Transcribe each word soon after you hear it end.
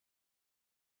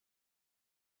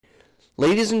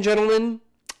Ladies and gentlemen,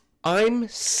 I'm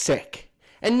sick.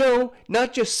 And no,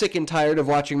 not just sick and tired of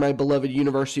watching my beloved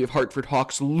University of Hartford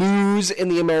Hawks lose in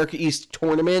the America East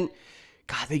tournament.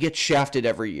 God, they get shafted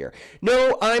every year.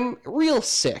 No, I'm real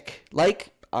sick.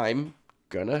 Like, I'm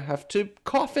gonna have to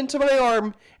cough into my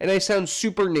arm, and I sound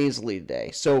super nasally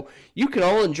today. So you can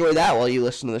all enjoy that while you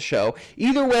listen to the show.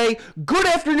 Either way, good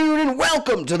afternoon and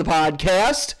welcome to the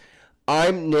podcast.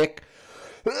 I'm Nick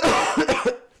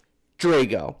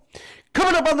Drago.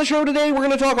 Coming up on the show today, we're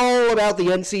going to talk all about the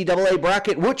NCAA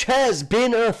bracket, which has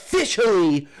been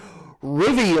officially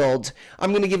revealed. I'm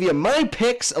going to give you my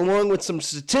picks along with some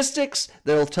statistics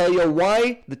that'll tell you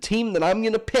why the team that I'm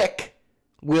going to pick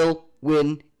will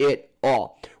win it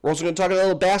all. We're also going to talk a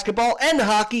little basketball and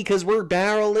hockey because we're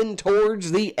barreling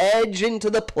towards the edge into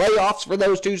the playoffs for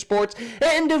those two sports.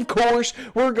 And of course,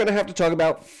 we're going to have to talk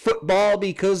about football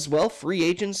because, well, free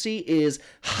agency is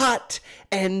hot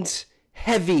and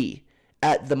heavy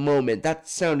at the moment. That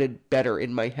sounded better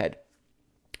in my head.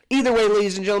 Either way,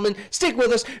 ladies and gentlemen, stick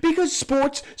with us because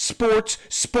sports starts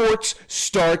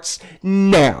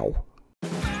now.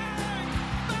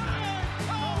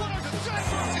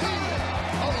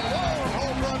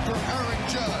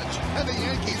 And the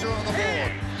Yankees are on the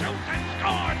board. Shoots and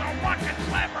scores a rocket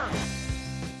slammer.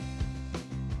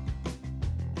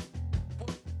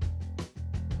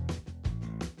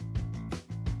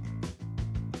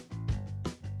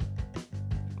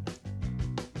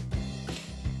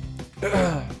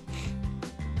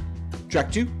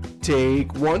 Track 2,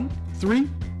 take 1, 3,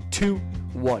 2,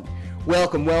 1.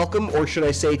 Welcome, or should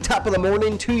I say top of the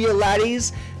morning to you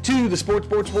laddies, to the Sports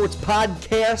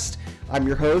Podcast. I'm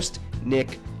your host,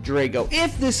 Nick Drago.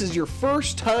 If this is your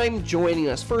first time joining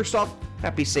us, first off,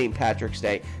 happy St. Patrick's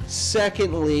Day.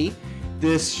 Secondly,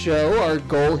 this show, our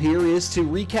goal here is to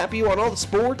recap you on all the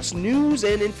sports, news,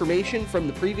 and information from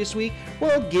the previous week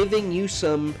while giving you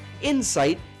some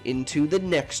insight into the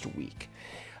next week.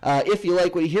 If you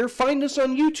like what you hear, find us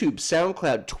on YouTube,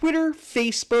 SoundCloud, Twitter,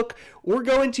 Facebook, or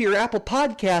go into your Apple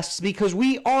Podcasts because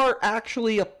we are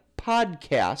actually a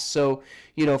podcast. So,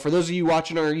 for those of you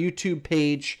watching our YouTube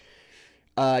page,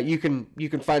 you can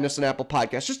find us on Apple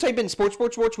Podcasts. Just type in Sports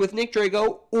with Nick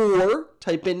Drago or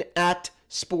type in at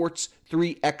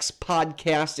Sports3X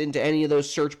Podcast into any of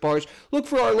those search bars. Look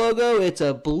for our logo. It's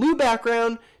a blue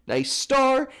background, nice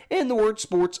star, and the word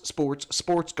sports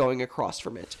going across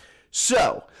from it.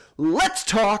 So, let's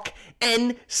talk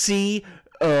NCAA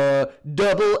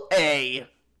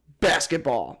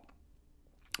basketball.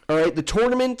 All right,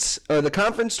 the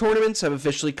conference tournaments have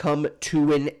officially come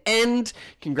to an end.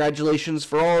 Congratulations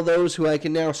for all those who I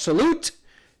can now salute.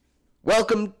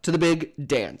 Welcome to the big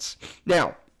dance.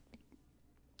 Now,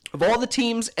 of all the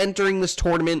teams entering this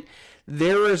tournament,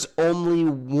 there is only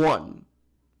one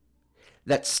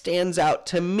that stands out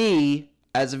to me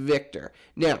as a victor.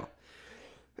 Now,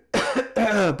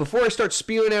 before I start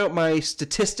spewing out my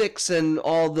statistics and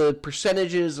all the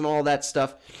percentages and all that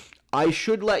stuff, I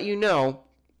should let you know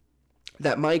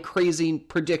that my crazy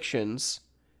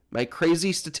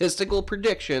statistical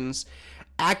predictions,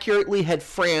 accurately had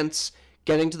France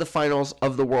getting to the finals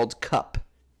of the World Cup,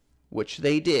 which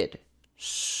they did.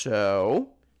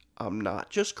 So, I'm not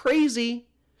just crazy.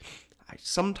 I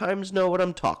sometimes know what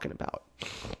I'm talking about.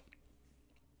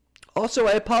 Also,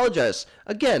 I apologize,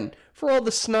 again, for all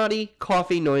the snotty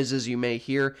coffee noises you may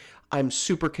hear. I'm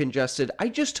super congested. I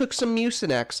just took some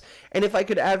Mucinex, and if I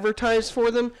could advertise for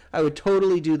them, I would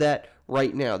totally do that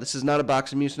right now. This is not a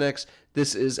box of Mucinex.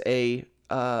 This is a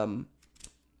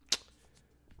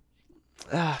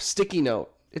sticky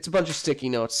note. It's a bunch of sticky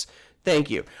notes.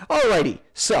 Thank you. Alrighty,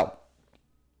 so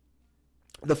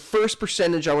the first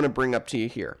percentage I want to bring up to you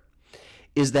here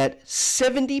is that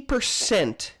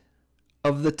 70%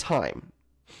 of the time,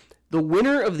 the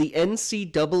winner of the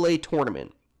NCAA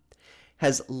tournament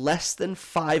has less than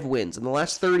 5 wins in the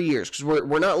last 30 years, because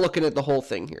we're not looking at the whole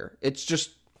thing here. It's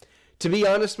just, to be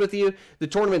honest with you, the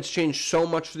tournament's changed so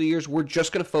much through the years, we're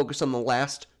just going to focus on the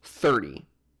last 30.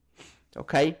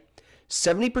 Okay?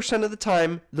 70% of the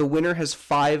time, the winner has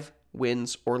 5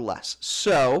 wins or less.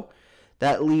 So,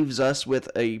 that leaves us with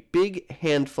a big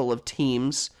handful of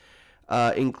teams,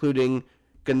 including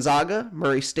Gonzaga,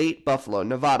 Murray State, Buffalo,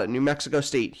 Nevada, New Mexico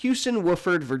State, Houston,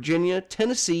 Wofford, Virginia,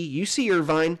 Tennessee, UC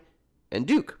Irvine, and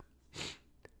Duke.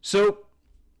 So,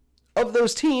 of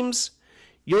those teams,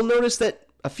 you'll notice that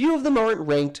a few of them aren't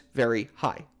ranked very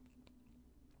high.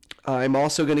 I'm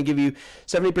also going to give you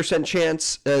 70%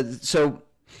 chance, so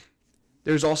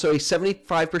there's also a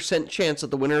 75% chance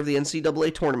that the winner of the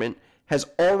NCAA tournament has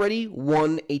already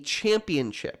won a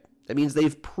championship. That means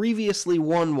they've previously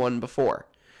won one before.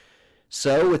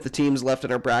 So with the teams left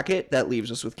in our bracket, that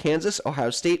leaves us with Kansas, Ohio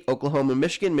State, Oklahoma,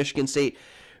 Michigan, Michigan State,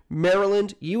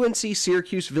 Maryland, UNC,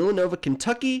 Syracuse, Villanova,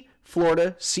 Kentucky,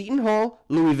 Florida, Seton Hall,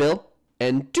 Louisville,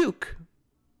 and Duke.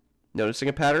 Noticing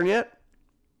a pattern yet?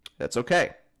 That's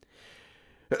okay.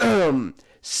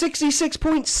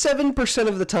 66.7%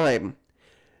 of the time,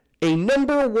 a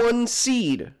number 1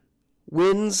 seed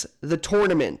wins the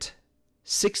tournament.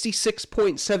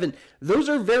 66.7. Those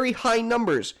are very high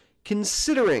numbers,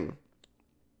 considering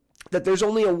that there's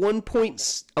only a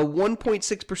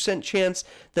 1.6% chance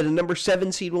that a number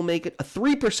 7 seed will make it, a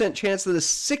 3% chance that a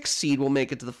 6 seed will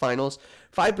make it to the finals,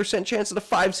 5% chance that a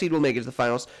 5 seed will make it to the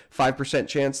finals, 5%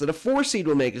 chance that a 4 seed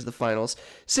will make it to the finals,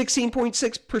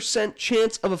 16.6%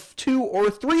 chance of a 2 or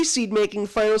 3 seed making the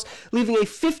finals, leaving a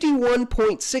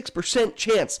 51.6%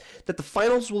 chance that the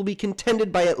finals will be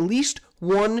contended by at least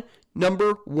one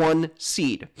number 1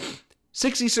 seed.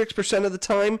 66% of the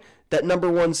time, that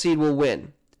number 1 seed will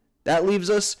win. That leaves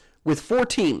us with 4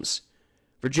 teams: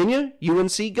 Virginia,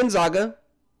 UNC, Gonzaga,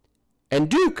 and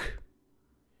Duke.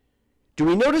 Do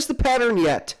we notice the pattern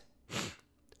yet?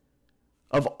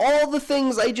 Of all the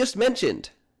things I just mentioned,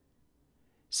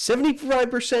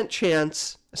 70%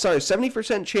 chance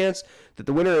that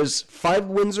the winner is 5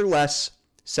 wins or less,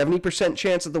 70%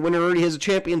 chance that the winner already has a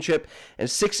championship, and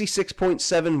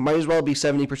 66.7 might as well be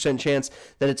 70% chance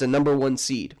that it's a number 1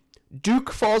 seed.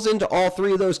 Duke falls into all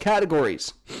 3 of those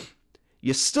categories.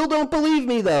 You still don't believe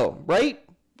me, though, right?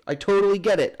 I totally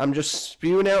get it. I'm just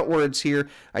spewing out words here.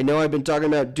 I know I've been talking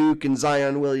about Duke and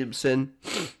Zion Williamson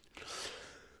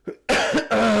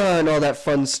and all that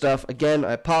fun stuff. Again,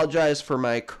 I apologize for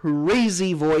my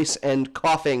crazy voice and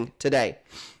coughing today.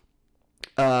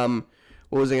 What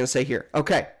was I going to say here?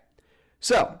 Okay.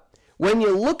 So, when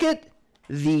you look at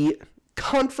the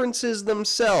conferences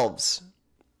themselves,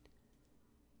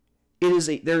 there is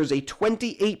a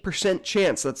 28%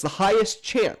 chance, that's the highest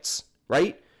chance,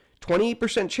 right?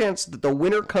 28% chance that the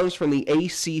winner comes from the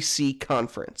ACC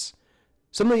conference.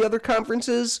 Some of the other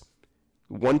conferences,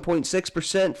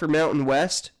 1.6% for Mountain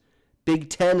West. Big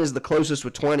 10 is the closest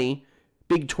with 20.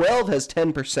 Big 12 has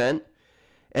 10%.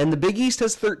 And the Big East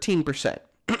has 13%.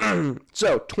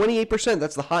 So, 28%,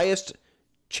 that's the highest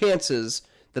chances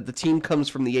that the team comes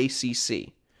from the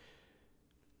ACC.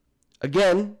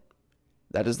 Again,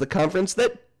 that is the conference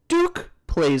that Duke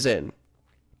plays in.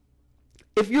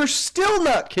 If you're still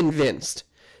not convinced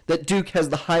that Duke has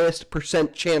the highest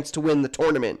percent chance to win the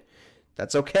tournament,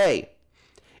 that's okay.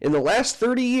 In the last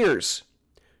 30 years,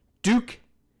 Duke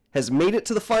has made it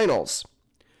to the finals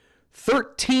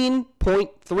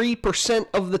 13.3%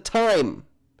 of the time.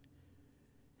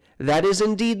 That is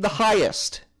indeed the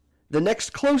highest. The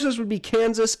next closest would be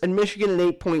Kansas and Michigan at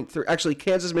 8.3. Actually,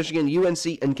 Kansas, Michigan, UNC,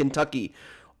 and Kentucky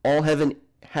all have been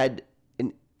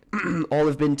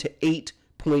to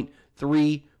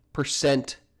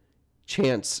 8.3%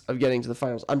 chance of getting to the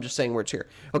finals. I'm just saying words here.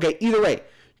 Okay, either way,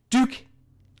 Duke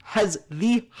has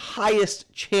the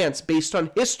highest chance based on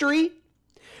history.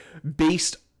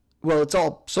 It's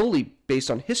all solely based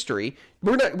on history.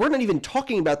 We're not even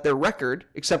talking about their record,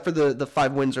 except for the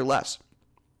 5 wins or less,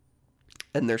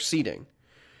 and their seeding.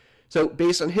 So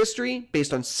based on history,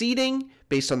 based on seeding,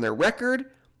 based on their record,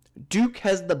 Duke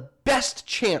has the best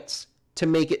chance to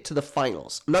make it to the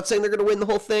finals. I'm not saying they're going to win the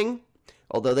whole thing,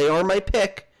 although they are my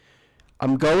pick.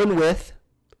 I'm going with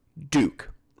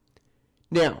Duke.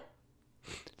 Now,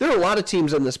 there are a lot of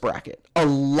teams in this bracket. A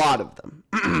lot of them.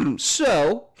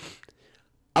 So,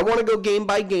 I want to go game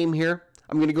by game here.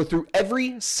 I'm going to go through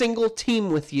every single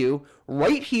team with you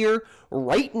right here,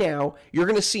 right now. You're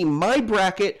going to see my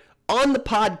bracket on the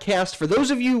podcast. For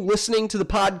those of you listening to the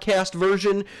podcast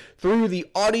version through the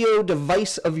audio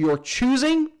device of your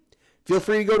choosing, feel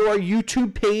free to go to our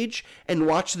YouTube page and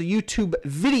watch the YouTube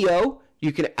video.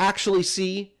 You can actually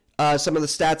see some of the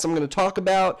stats I'm going to talk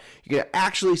about. You can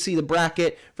actually see the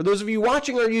bracket. For those of you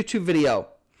watching our YouTube video,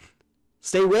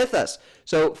 stay with us.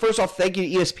 So first off, thank you to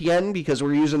ESPN because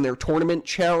we're using their tournament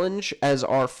challenge as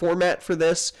our format for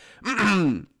this.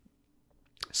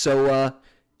 So,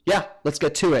 let's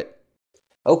get to it.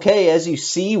 Okay, as you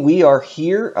see, we are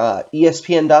here,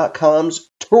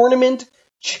 ESPN.com's tournament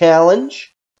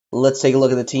challenge. Let's take a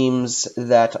look at the teams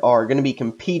that are going to be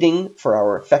competing for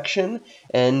our affection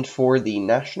and for the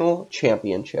national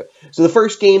championship. So the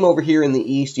first game over here in the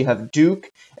East, you have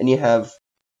Duke, and you have,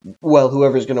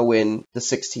 whoever's going to win the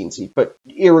 16 seed. But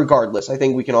irregardless, I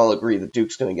think we can all agree that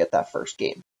Duke's going to get that first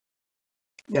game.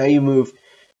 Now you move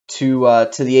to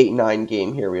the 8-9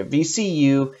 game here. We have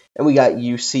VCU, and we got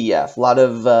UCF. A lot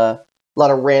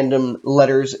of random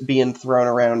letters being thrown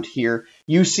around here.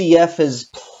 UCF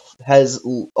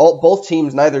both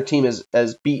teams, neither team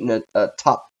has beaten a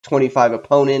top 25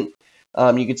 opponent.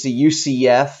 You can see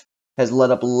UCF has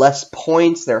let up less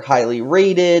points. They're highly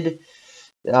rated.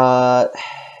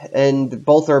 And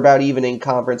both are about even in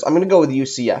conference. I'm going to go with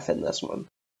UCF in this one.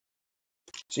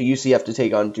 So UCF to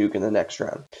take on Duke in the next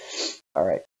round. All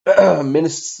right.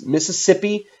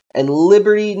 Mississippi and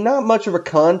Liberty, not much of a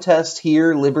contest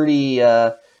here. Liberty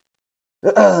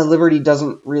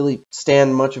doesn't really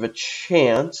stand much of a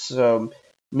chance.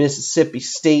 Mississippi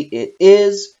State it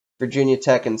is. Virginia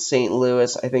Tech and St.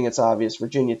 Louis. I think it's obvious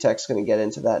Virginia Tech's going to get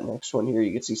into that next one here.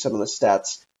 You can see some of the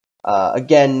stats.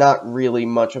 Again, not really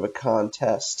much of a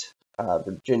contest.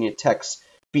 Virginia Tech's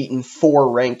beaten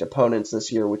 4 ranked opponents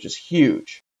this year, which is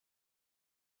huge.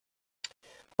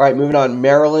 All right, moving on.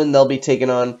 Maryland, they'll be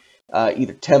taking on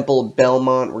either Temple or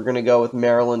Belmont. We're going to go with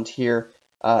Maryland here.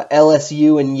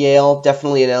 LSU and Yale,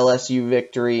 definitely an LSU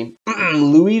victory.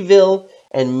 Louisville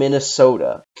and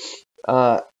Minnesota.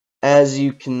 As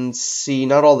you can see,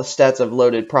 not all the stats I've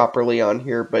loaded properly on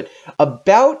here, but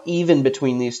about even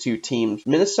between these two teams.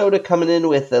 Minnesota coming in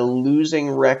with a losing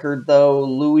record, though.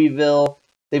 Louisville,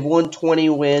 they've won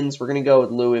 20 wins. We're going to go with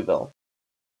Louisville.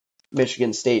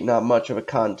 Michigan State, not much of a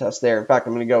contest there. In fact,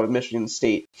 I'm going to go with Michigan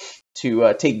State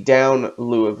to take down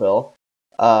Louisville.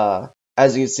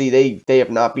 As you can see, they have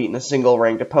not beaten a single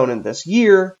ranked opponent this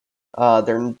year.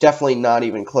 They're definitely not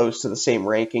even close to the same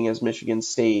ranking as Michigan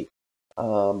State.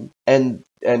 And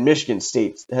Michigan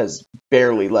State has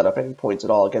barely let up any points at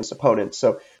all against opponents.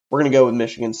 So we're going to go with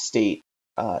Michigan State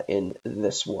in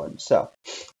this one. So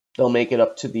they'll make it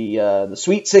up to the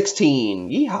Sweet 16.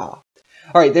 Yeehaw.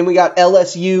 All right, then we got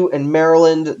LSU and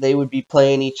Maryland. They would be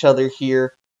playing each other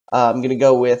here. I'm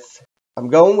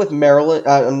going with Maryland.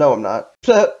 No, I'm not.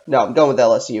 No, I'm going with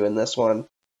LSU in this one.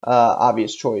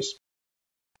 Obvious choice.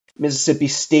 Mississippi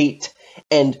State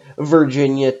and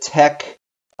Virginia Tech.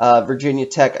 Virginia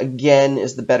Tech, again,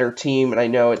 is the better team, and I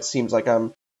know it seems like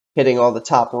I'm hitting all the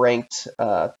top-ranked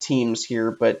teams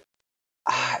here, but,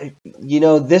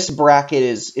 this bracket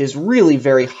is really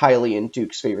very highly in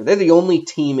Duke's favor. They're the only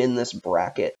team in this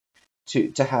bracket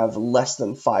to have less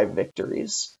than 5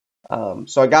 victories.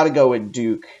 So I got to go with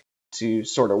Duke to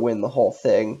sort of win the whole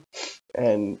thing.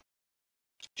 And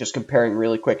just comparing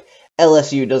really quick,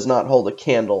 LSU does not hold a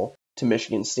candle to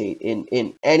Michigan State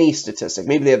in any statistic.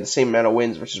 Maybe they have the same amount of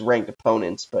wins versus ranked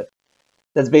opponents, but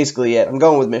that's basically it. I'm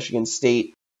going with Michigan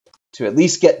State to at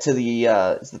least get to the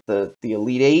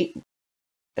Elite Eight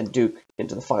and Duke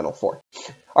into the Final Four.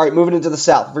 All right, moving into the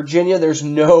South. Virginia, there's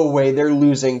no way they're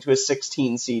losing to a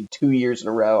 16 seed 2 years in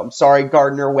a row. I'm sorry,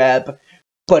 Gardner-Webb,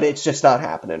 but it's just not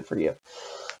happening for you.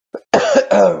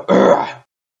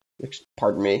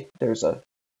 Pardon me. There's a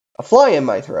fly in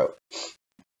my throat.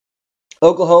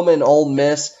 Oklahoma and Ole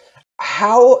Miss.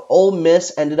 How Ole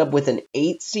Miss ended up with an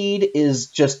 8 seed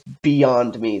is just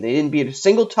beyond me. They didn't beat a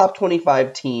single top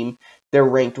 25 team. They're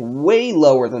ranked way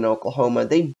lower than Oklahoma.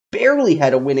 They barely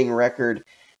had a winning record.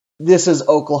 This is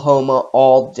Oklahoma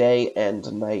all day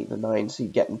and night, the 9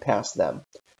 seed getting past them.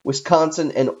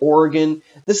 Wisconsin and Oregon.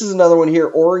 This is another one here.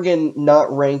 Oregon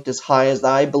not ranked as high as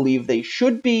I believe they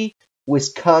should be.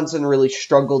 Wisconsin really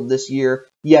struggled this year.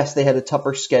 Yes, they had a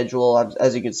tougher schedule,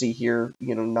 as you can see here,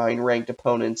 9 ranked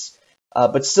opponents,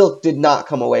 but still did not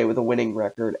come away with a winning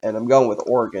record, and I'm going with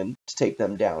Oregon to take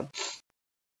them down.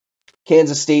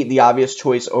 Kansas State, the obvious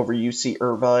choice over UC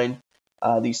Irvine.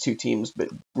 These two teams but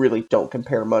really don't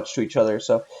compare much to each other,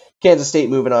 so Kansas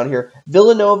State moving on here.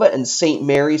 Villanova and St.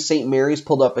 Mary's. St. Mary's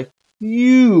pulled up a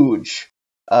huge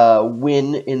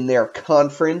win in their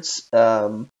conference.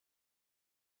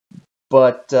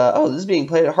 But this is being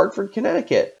played at Hartford,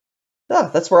 Connecticut.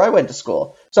 That's where I went to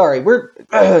school. Sorry,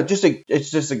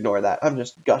 just ignore that. I'm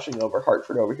just gushing over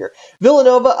Hartford over here.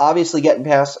 Villanova obviously getting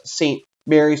past St.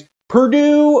 Mary's.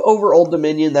 Purdue over Old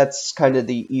Dominion. That's kind of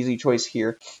the easy choice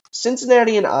here.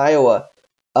 Cincinnati and Iowa.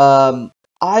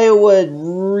 Iowa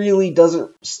really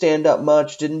doesn't stand up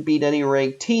much. Didn't beat any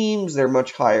ranked teams. They're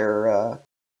much higher,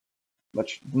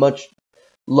 much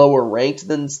lower ranked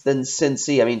than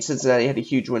Cincy. I mean, Cincinnati had a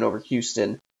huge win over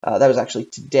Houston. That was actually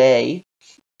today.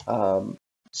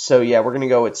 So yeah, we're going to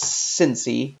go with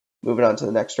Cincy. Moving on to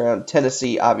the next round.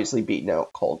 Tennessee obviously beating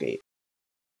out Colgate.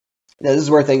 Now this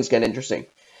is where things get interesting.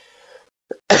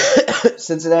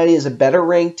 Cincinnati is a better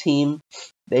ranked team.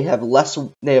 They've lost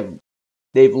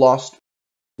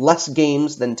less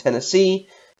games than Tennessee.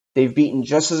 They've beaten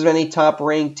just as many top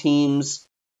ranked teams.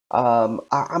 I'm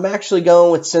actually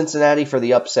going with Cincinnati for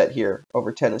the upset here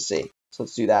over Tennessee. So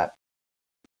let's do that.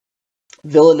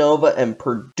 Villanova and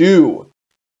Purdue.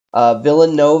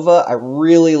 Villanova, I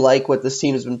really like what this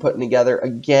team has been putting together.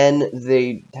 Again,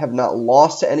 they have not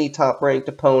lost to any top-ranked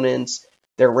opponents.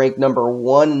 They're ranked number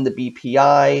 1 in the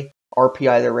BPI.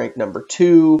 RPI, they're ranked number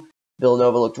 2.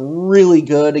 Villanova looked really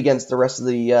good against the rest of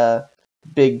the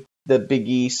Big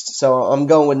East. So I'm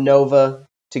going with Nova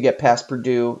to get past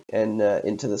Purdue and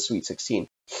into the Sweet 16.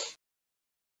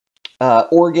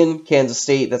 Oregon, Kansas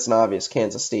State, that's an obvious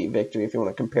Kansas State victory if you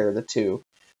want to compare the two.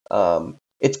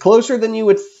 It's closer than you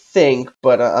would think,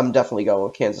 but I'm definitely going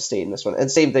with Kansas State in this one. And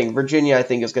same thing, Virginia I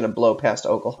think is going to blow past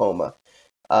Oklahoma.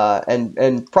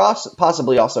 And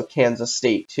possibly also Kansas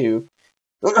State too.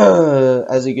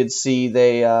 As you can see,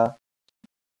 they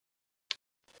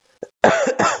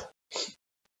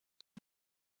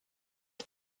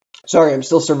sorry, I'm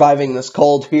still surviving this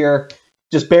cold here.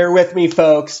 Just bear with me,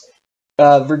 folks.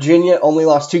 Virginia only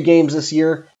lost 2 games this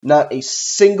year. Not a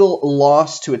single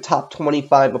loss to a top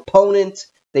 25 opponent.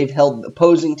 They've held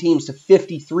opposing teams to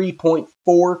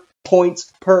 53.4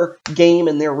 points per game,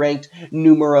 and they're ranked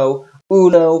numero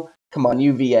uno. Come on,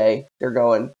 UVA. They're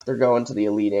going to the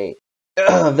Elite Eight.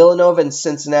 Villanova and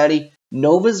Cincinnati.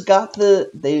 Nova's got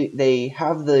they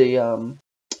have the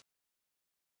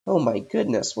oh my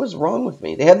goodness, what's wrong with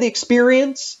me? They have the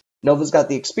experience. Nova's got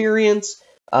the experience.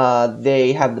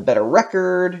 They have the better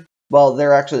record. Well,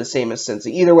 they're actually the same as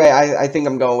Cincy. Either way, I think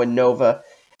I'm going with Nova.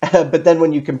 But then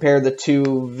when you compare the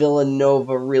two,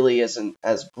 Villanova really isn't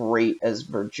as great as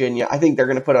Virginia. I think they're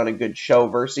going to put on a good show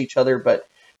versus each other, but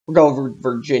we're going for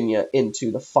Virginia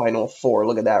into the Final Four.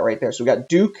 Look at that right there. So we got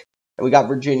Duke and we got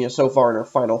Virginia so far in our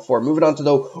Final Four. Moving on to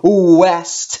the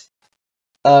West.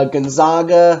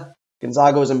 Gonzaga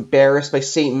was embarrassed by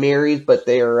St. Mary's, but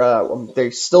they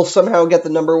still somehow get the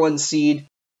number 1 seed.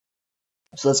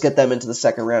 So let's get them into the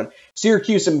second round.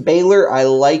 Syracuse and Baylor. I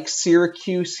like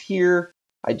Syracuse here.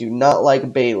 I do not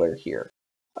like Baylor here.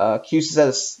 Cuse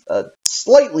has a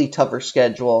slightly tougher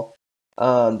schedule.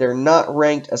 They're not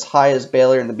ranked as high as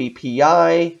Baylor in the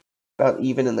BPI, about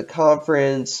even in the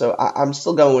conference. So I'm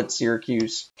still going with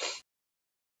Syracuse.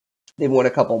 They've won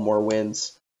a couple more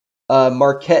wins.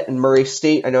 Marquette and Murray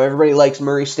State. I know everybody likes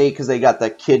Murray State because they got the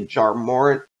kid Jar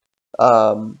Morant,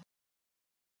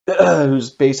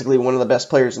 who's basically one of the best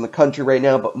players in the country right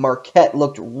now. But Marquette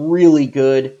looked really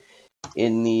good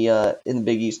in the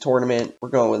Big East tournament. We're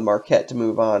going with Marquette to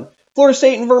move on. Florida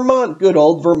State and Vermont. Good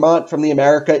old Vermont from the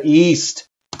America East.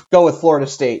 Go with Florida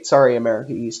State. Sorry,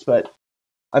 America East. But,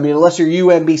 I mean, unless you're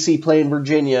UMBC playing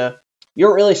Virginia, you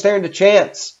don't really stand a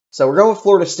chance. So we're going with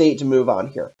Florida State to move on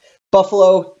here.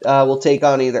 Buffalo will take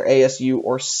on either ASU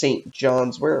or St.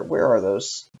 John's. Where are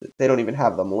those? They don't even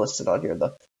have them listed on here.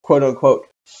 The quote-unquote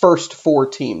first 4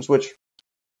 teams, which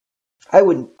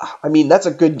that's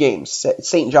a good game.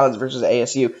 St. John's versus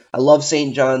ASU. I love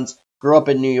St. John's. Grew up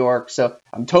in New York, so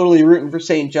I'm totally rooting for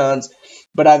St. John's.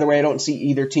 But either way, I don't see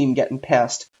either team getting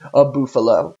past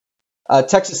Buffalo.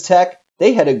 Texas Tech,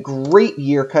 they had a great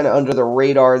year kind of under the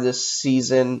radar this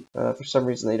season. For some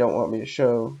reason, they don't want to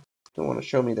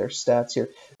show me their stats here.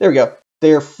 There we go.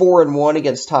 They're 4-1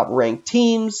 against top-ranked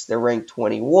teams. They're ranked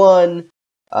 21.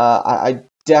 I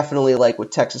definitely like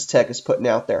what Texas Tech is putting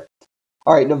out there.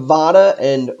 All right, Nevada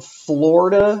and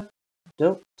Florida.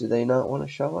 Do they not want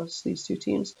to show us these two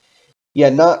teams? Yeah,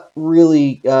 not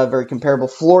really very comparable.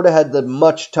 Florida had the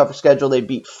much tougher schedule. They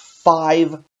beat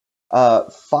 5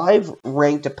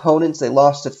 ranked opponents. They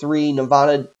lost to 3.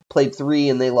 Nevada played 3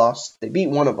 and they beat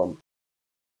 1 of them.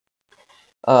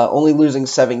 Only losing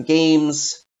 7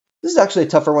 games. This is actually a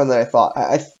tougher one than I thought.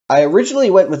 I originally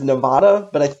went with Nevada,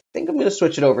 but I think I'm going to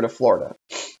switch it over to Florida.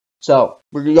 So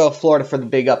we're going to go with Florida for the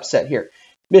big upset here.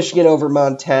 Michigan over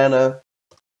Montana.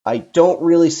 I don't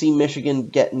really see Michigan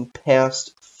getting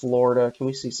past Florida. Can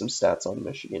we see some stats on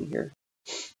Michigan here?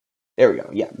 There we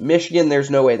go. Yeah, Michigan, there's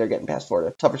no way they're getting past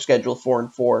Florida. Tougher schedule,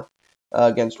 4-4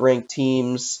 against ranked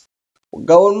teams. We're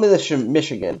going with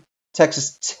Michigan.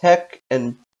 Texas Tech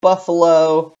and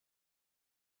Buffalo.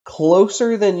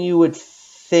 Closer than you would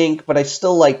think, but I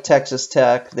still like Texas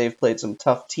Tech. They've played some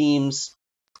tough teams,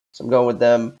 so I'm going with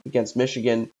them against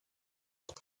Michigan.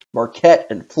 Marquette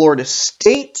and Florida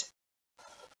State.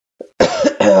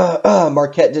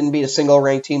 Marquette didn't beat a single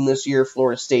ranked team this year.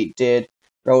 Florida State did.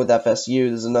 Going with FSU.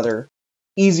 This is another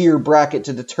easier bracket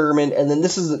to determine. And then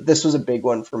this was a big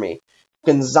one for me.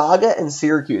 Gonzaga and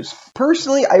Syracuse.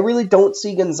 Personally, I really don't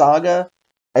see Gonzaga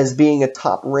as being a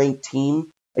top-ranked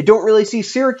team. I don't really see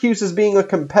Syracuse as being a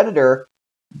competitor.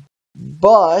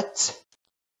 But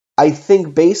I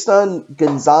think based on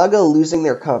Gonzaga losing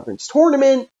their conference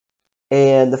tournament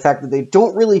and the fact that they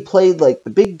don't really play like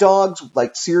the big dogs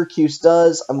like Syracuse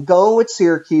does, I'm going with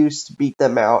Syracuse to beat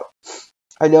them out.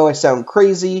 I know I sound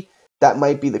crazy, That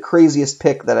might be the craziest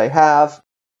pick that I have.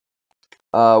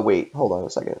 Wait, hold on a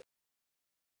second.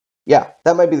 Yeah,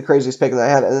 that might be the craziest pick that I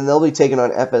have. And then they'll be taking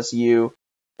on FSU.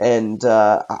 And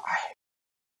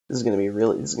this is going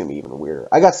to be even weirder.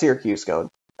 I got Syracuse going.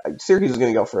 Syracuse is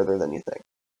going to go further than you think.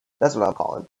 That's what I'm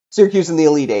calling. Syracuse in the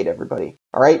Elite Eight, everybody.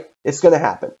 All right? It's going to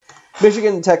happen.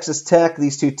 Michigan and Texas Tech,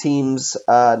 these two teams,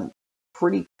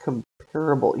 pretty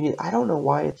comparable. I don't know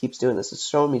why it keeps doing this. It's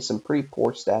showing me some pretty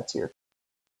poor stats here.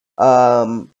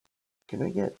 Can I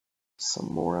get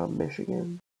some more on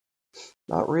Michigan?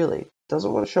 Not really.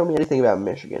 Doesn't want to show me anything about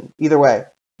Michigan. Either way,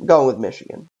 I'm going with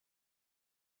Michigan.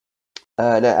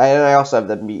 And I also have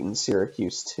them beating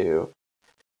Syracuse, too.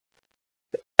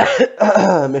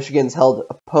 Michigan's held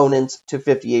opponents to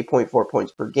 58.4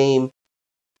 points per game.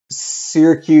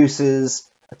 Syracuse is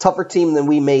a tougher team than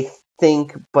we may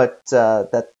think, but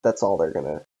that's all they're going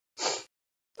to...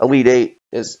 Elite Eight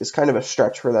is kind of a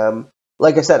stretch for them.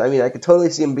 Like I said, I mean, I could totally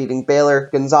see them beating Baylor.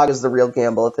 Gonzaga's the real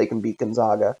gamble if they can beat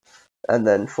Gonzaga. And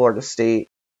then Florida State,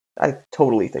 I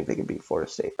totally think they can beat Florida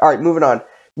State. All right, moving on.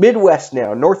 Midwest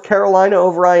now. North Carolina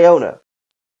over Iona.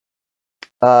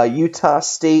 Utah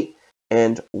State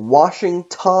and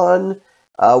Washington.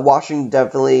 Washington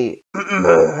definitely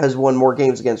has won more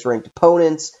games against ranked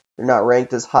opponents. They're not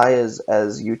ranked as high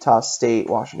as Utah State.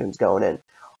 Washington's going in.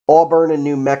 Auburn and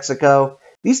New Mexico.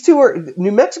 These two are...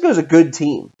 New Mexico's a good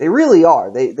team. They really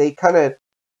are. They kind of...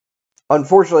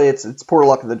 Unfortunately, it's poor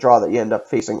luck of the draw that you end up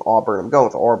facing Auburn. I'm going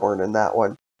with Auburn in that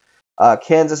one.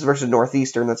 Kansas versus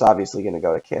Northeastern. That's obviously going to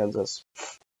go to Kansas.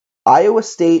 Iowa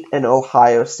State and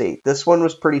Ohio State. This one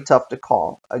was pretty tough to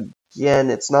call. Again,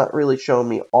 it's not really showing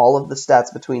me all of the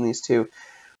stats between these two.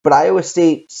 But Iowa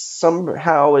State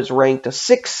somehow is ranked a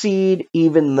 6 seed,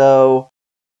 even though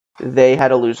they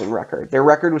had a losing record. Their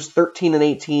record was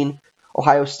 13-18.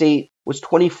 Ohio State was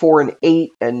 24-8,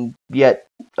 and yet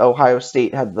Ohio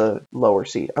State had the lower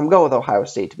seed. I'm going with Ohio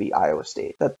State to beat Iowa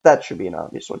State. That should be an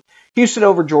obvious one. Houston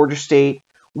over Georgia State.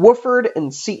 Wofford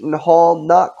and Seton Hall.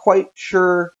 Not quite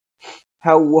sure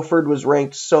how Wofford was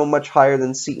ranked so much higher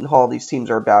than Seton Hall. These teams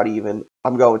are about even.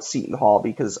 I'm going with Seton Hall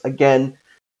because, again,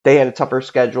 they had a tougher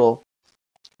schedule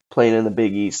playing in the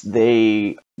Big East.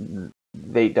 They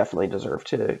definitely deserve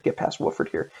to get past Wofford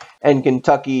here. And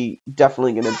Kentucky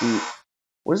definitely going to beat...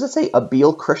 What does it say?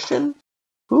 Abil Christian?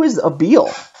 Who is Abil?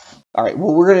 All right,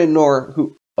 well, we're going to ignore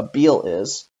who Abil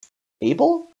is.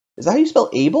 Abel? Is that how you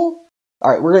spell Abel?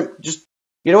 All right, we're going to just...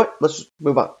 You know what? Let's just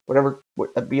move on.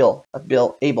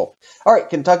 Abel. All right,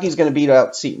 Kentucky's going to beat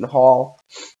out Seton Hall.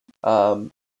 You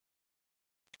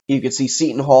can see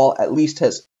Seton Hall at least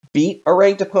has beat a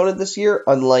ranked opponent this year,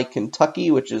 unlike Kentucky,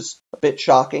 which is a bit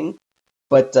shocking.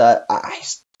 But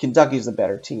Kentucky's the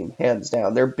better team, hands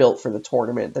down. They're built for the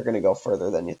tournament. They're going to go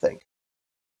further than you think.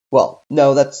 Well,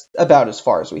 no, that's about as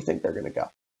far as we think they're going to go.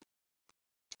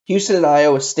 Houston and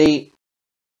Iowa State.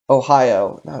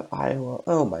 Ohio, not Iowa.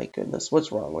 Oh my goodness,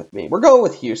 what's wrong with me? We're going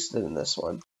with Houston in this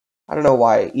one. I don't know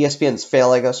why. ESPN's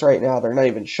failing us right now. They're not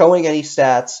even showing any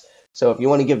stats. So if you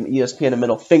want to give ESPN a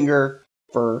middle finger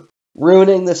for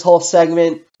ruining this whole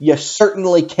segment, you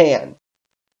certainly can.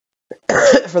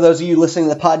 For those of you listening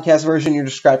to the podcast version, you're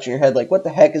just scratching your head like, what the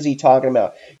heck is he talking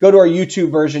about? Go to our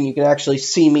YouTube version. You can actually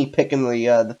see me picking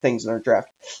the things in our draft.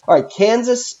 All right,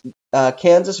 Kansas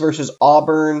versus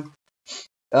Auburn.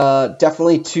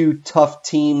 Definitely two tough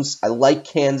teams. I like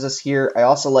Kansas here. I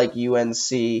also like UNC.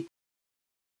 Is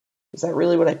that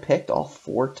really what I picked? All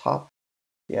four top?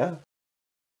 Yeah.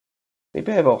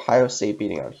 Maybe I have Ohio State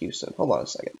beating out Houston. Hold on a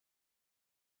second.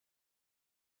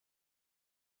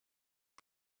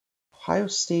 Ohio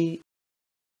State.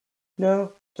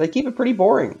 No. Did I keep it pretty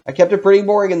boring? I kept it pretty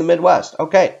boring in the Midwest.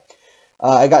 Okay.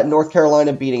 I got North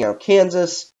Carolina beating out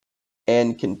Kansas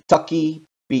and Kentucky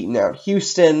beating out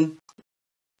Houston.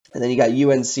 And then you got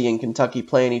UNC and Kentucky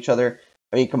playing each other.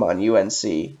 I mean, come on, UNC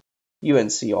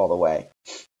all the way.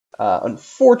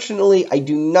 Unfortunately, I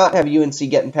do not have UNC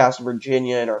getting past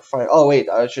Virginia in our final... Oh, wait,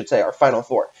 I should say our Final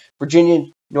Four. Virginia,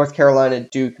 North Carolina,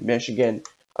 Duke, Michigan.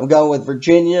 I'm going with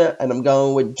Virginia, and I'm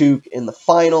going with Duke in the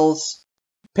finals.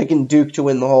 Picking Duke to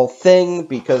win the whole thing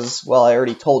because, well, I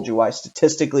already told you why.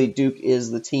 Statistically, Duke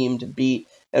is the team to beat,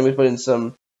 and we put in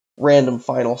some random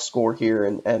final score here,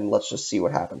 and let's just see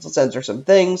what happens. Let's enter some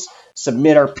things,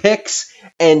 submit our picks,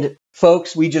 and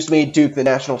folks, we just made Duke the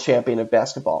national champion of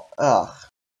basketball. Ugh.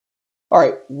 All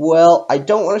right, well, I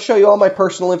don't want to show you all my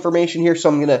personal information here, so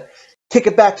I'm going to kick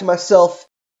it back to myself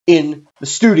in the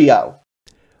studio.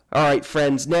 All right,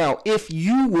 friends, now, if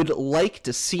you would like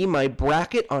to see my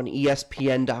bracket on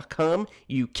ESPN.com,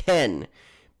 you can.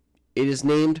 It is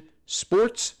named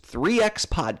Sports 3X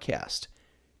Podcast.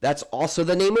 That's also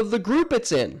the name of the group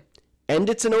it's in. and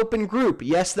it's an open group.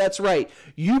 Yes, that's right.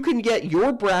 You can get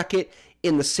your bracket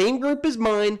in the same group as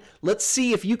mine. Let's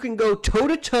see if you can go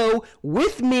toe-to-toe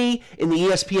with me in the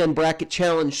ESPN Bracket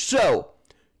Challenge. So,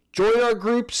 join our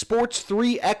group, Sports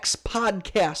 3X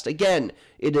Podcast. Again,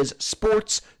 it is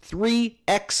Sports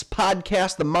 3X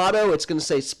Podcast. The motto, it's going to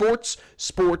say sports,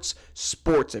 sports,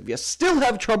 sports. If you still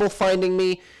have trouble finding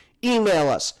me, email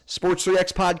us,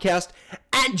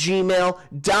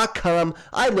 sports3xpodcast@gmail.com.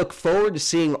 I look forward to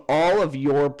seeing all of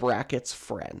your brackets,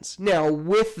 friends. Now,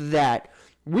 with that,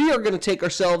 we are going to take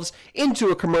ourselves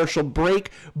into a commercial break,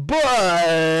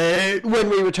 but when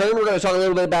we return, we're going to talk a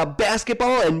little bit about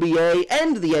basketball, NBA,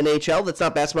 and the NHL. That's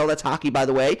not basketball, that's hockey, by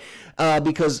the way,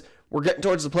 because we're getting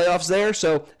towards the playoffs there,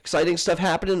 so exciting stuff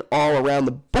happening all around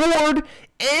the board.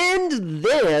 And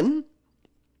then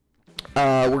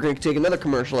we're going to take another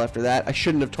commercial after that. I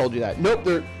shouldn't have told you that. Nope,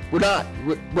 we're not.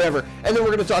 Whatever. And then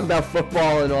we're going to talk about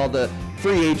football and all the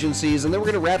free agencies, and then we're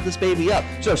going to wrap this baby up.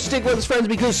 So stick with us, friends,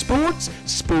 because sports,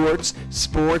 sports,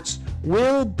 sports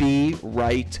will be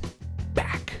right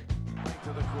back.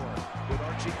 To the court with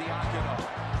Archie Diacono.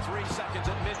 3 seconds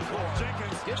at midcourt.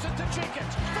 Jenkins gives it to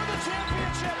Jenkins for the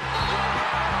championship.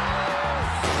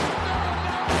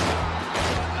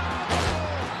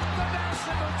 The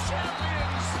national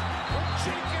champions.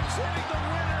 Jenkins hitting the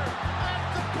winner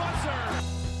at the buzzer.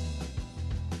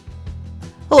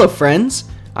 Hello, friends.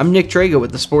 I'm Nick Drago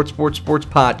with the Sports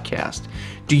Podcast.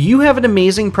 Do you have an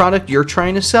amazing product you're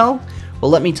trying to sell? Well,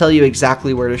 let me tell you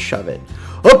exactly where to shove it.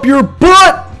 Up your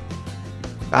butt!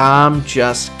 I'm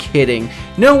just kidding.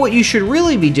 No, what you should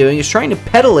really be doing is trying to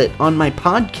peddle it on my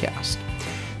podcast.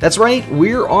 That's right,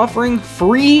 we're offering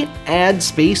free ad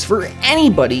space for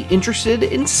anybody interested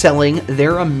in selling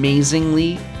their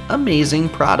amazing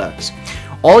products.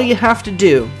 All you have to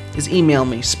do is email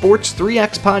me,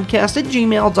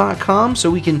 sports3xpodcast@gmail.com,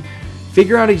 so we can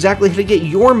figure out exactly how to get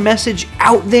your message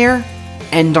out there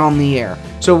and on the air.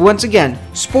 So once again,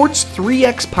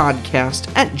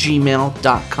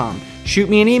 sports3xpodcast@gmail.com. Shoot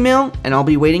me an email, and I'll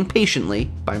be waiting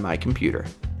patiently by my computer.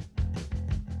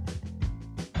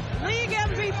 League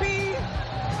MVP,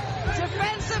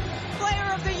 Defensive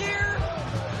Player of the Year.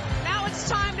 Now it's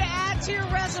time to add to your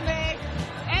resume.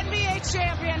 NBA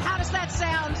champion. How does that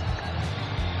sound?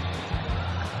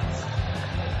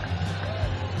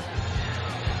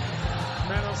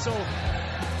 Man, I'm so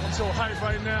hyped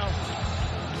right now.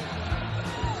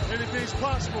 Anything's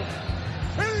possible.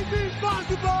 Anything's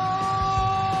possible!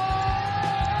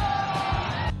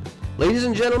 Ladies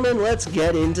and gentlemen, let's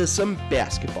get into some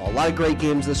basketball. A lot of great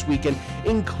games this weekend,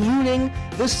 including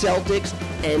the Celtics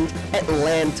and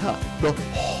Atlanta, the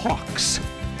Hawks.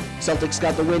 Celtics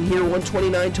got the win here,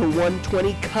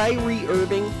 129-120. Kyrie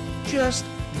Irving just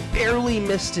barely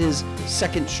missed his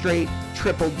second straight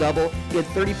triple-double. He had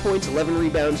 30 points, 11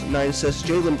 rebounds, 9 assists.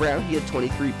 Jaylen Brown, he had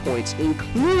 23 points,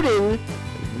 including a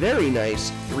very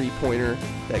nice three-pointer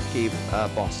that gave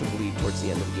Boston the lead towards the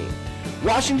end of the game.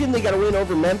 Washington, they got a win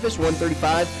over Memphis,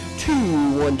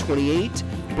 135-128.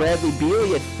 Bradley Beal,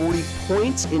 he had 40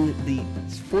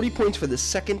 points for the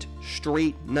second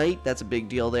straight night. That's a big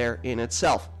deal there in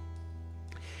itself.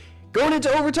 Going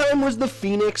into overtime was the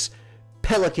Phoenix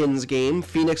Pelicans game.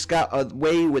 Phoenix got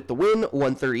away with the win,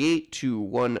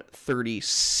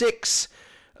 138-136.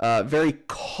 Very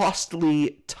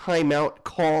costly timeout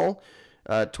call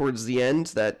towards the end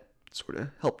that sort of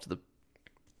helped the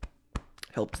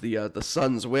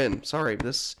Suns win. Sorry,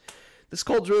 this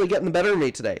cold's really getting the better of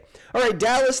me today. All right,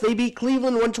 Dallas, they beat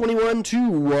Cleveland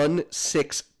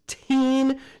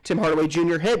 121-116. Tim Hardaway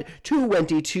Jr. had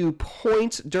 22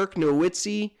 points. Dirk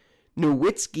Nowitzki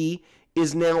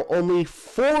is now only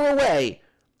 4 away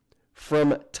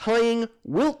from tying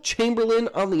Wilt Chamberlain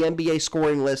on the NBA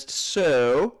scoring list.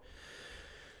 So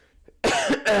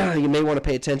you may want to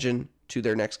pay attention to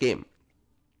their next game.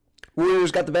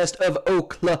 Warriors got the best of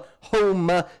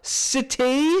Oklahoma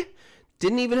City.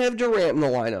 Didn't even have Durant in the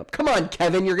lineup. Come on,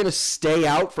 Kevin, you're going to stay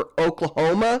out for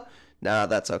Oklahoma? Nah,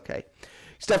 that's okay.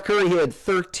 Steph Curry had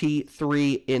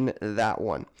 33 in that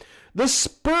one. The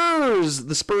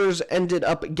Spurs ended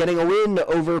up getting a win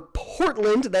over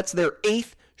Portland. That's their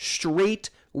 8th straight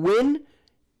win.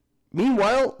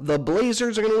 Meanwhile, the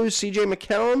Blazers are going to lose C.J.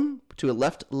 McCollum to a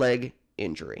left leg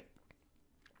injury.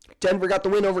 Denver got the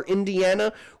win over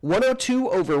Indiana,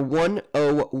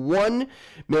 102-101.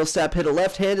 Millsap hit a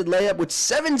left-handed layup with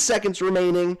 7 seconds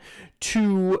remaining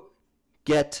to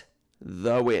get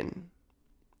the win.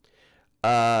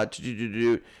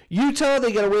 Utah,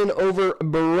 they got a win over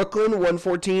Brooklyn,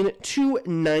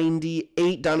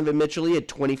 114-98. Donovan Mitchell had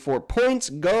 24 points.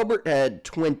 Gobert had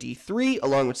 23,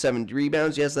 along with 7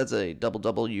 rebounds. Yes, that's a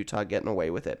double-double. Utah getting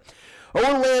away with it.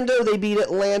 Orlando, they beat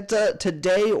Atlanta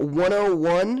today,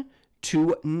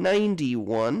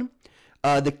 101-91.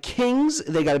 The Kings,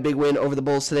 they got a big win over the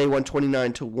Bulls today,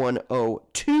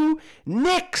 129-102.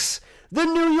 Knicks, the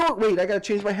New York... Wait, I got to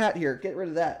change my hat here. Get rid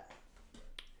of that.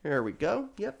 There we go.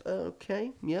 Yep,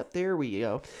 okay. Yep, there we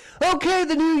go. Okay,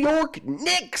 the New York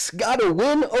Knicks got a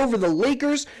win over the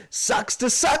Lakers. Sucks to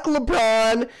suck,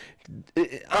 LeBron.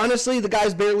 Honestly, the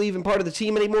guy's barely even part of the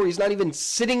team anymore. He's not even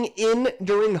sitting in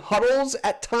during huddles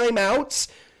at timeouts.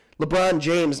 LeBron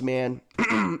James, man.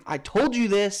 I told you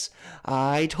this.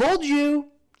 I told you.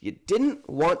 You didn't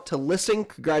want to listen.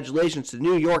 Congratulations to the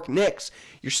New York Knicks.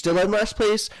 You're still in last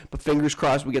place, but fingers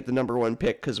crossed we get the number 1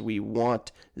 pick because we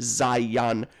want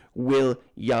Zion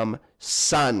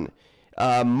Williamson.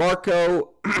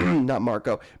 Mario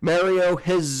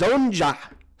Hezonja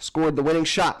scored the winning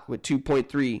shot with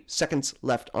 2.3 seconds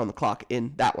left on the clock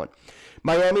in that one.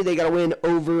 Miami, they got a win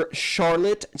over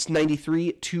Charlotte. It's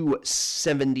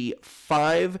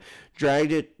 93-75.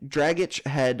 Dragic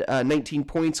had 19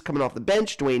 points coming off the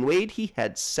bench. Dwayne Wade, he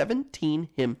had 17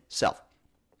 himself.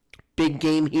 Big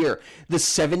game here. The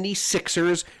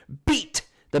 76ers beat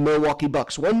the Milwaukee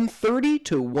Bucks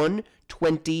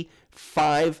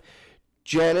 130-125.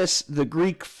 Giannis, the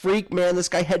Greek freak, man, this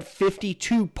guy had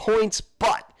 52 points,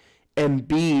 but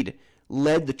Embiid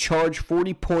led the charge,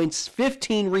 40 points,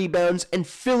 15 rebounds, and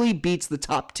Philly beats the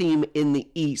top team in the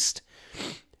East.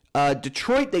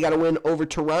 Detroit, they got a win over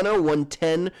Toronto,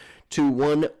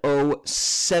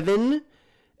 110-107.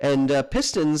 And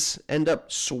Pistons end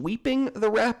up sweeping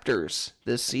the Raptors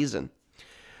this season.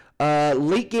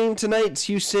 Late game tonight, it's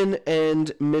Houston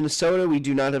and Minnesota. We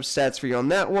do not have stats for you on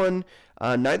that one.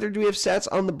 Neither do we have stats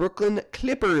on the Brooklyn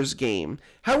Clippers game.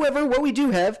 However, what we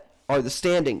do have are the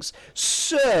standings.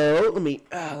 So, let me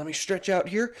stretch out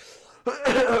here.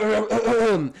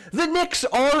 The Knicks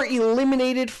are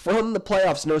eliminated from the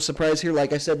playoffs. No surprise here.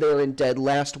 Like I said, they are in dead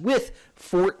last with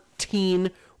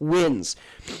 14 wins.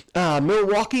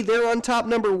 Milwaukee, they're on top,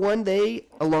 number 1. They,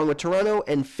 along with Toronto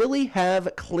and Philly,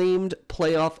 have claimed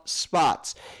playoff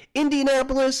spots.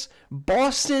 Indianapolis,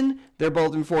 Boston, they're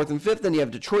both in 4th and 5th. Then you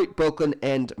have Detroit, Brooklyn,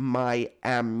 and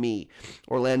Miami.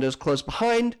 Orlando's close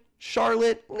behind.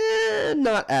 Charlotte,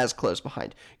 not as close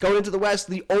behind. Going into the West,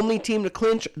 the only team to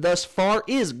clinch thus far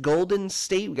is Golden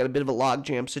State. We got a bit of a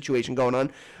logjam situation going on.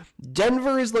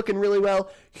 Denver is looking really well.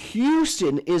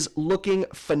 Houston is looking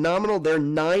phenomenal. They're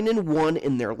 9-1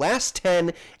 in their last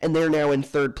 10, and they're now in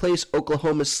 3rd place.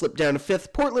 Oklahoma slipped down to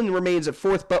 5th. Portland remains at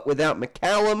 4th, but without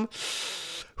McCallum.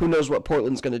 Who knows what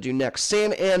Portland's going to do next?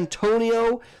 San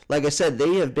Antonio, like I said,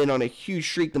 they have been on a huge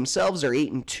streak themselves. They're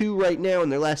 8-2 right now in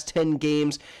their last 10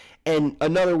 games. And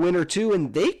another win or two,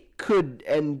 and they could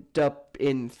end up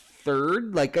in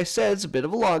 3rd. Like I said, it's a bit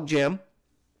of a logjam.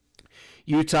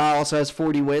 Utah also has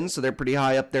 40 wins, so they're pretty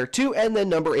high up there too. And then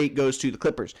number 8 goes to the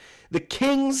Clippers. The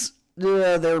Kings,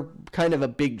 they're kind of a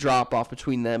big drop-off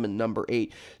between them and number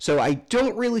 8. So I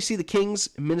don't really see the Kings,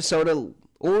 Minnesota,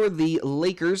 or the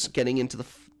Lakers getting into the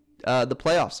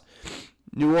playoffs.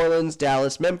 New Orleans,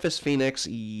 Dallas, Memphis, Phoenix,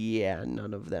 yeah,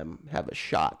 none of them have a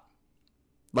shot.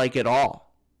 Like at all.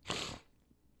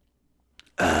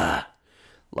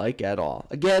 Like at all.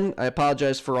 Again, I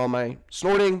apologize for all my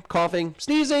snorting, coughing,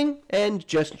 sneezing, and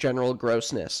just general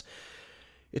grossness.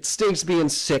 It stinks being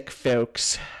sick,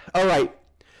 folks. All right,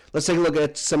 let's take a look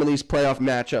at some of these playoff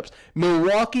matchups.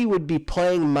 Milwaukee would be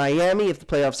playing Miami if the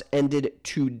playoffs ended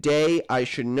today. I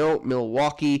should note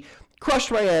Milwaukee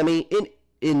crushed Miami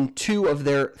in 2 of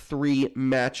their 3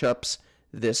 matchups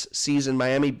this season.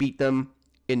 Miami beat them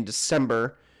in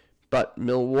December, but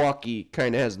Milwaukee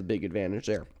kind of has the big advantage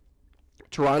there.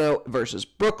 Toronto versus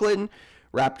Brooklyn.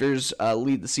 Raptors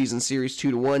lead the season series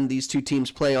 2-1. These two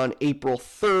teams play on April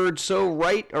 3rd, so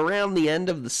right around the end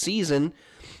of the season.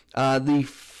 The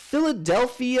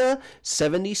Philadelphia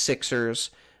 76ers,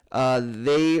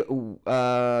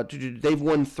 they've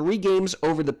won 3 games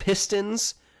over the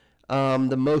Pistons.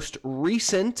 The most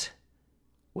recent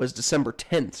was December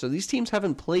 10th. So these teams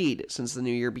haven't played since the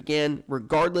new year began.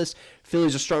 Regardless,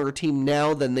 Philly's a stronger team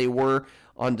now than they were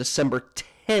on December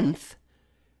 10th,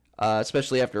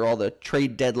 especially after all the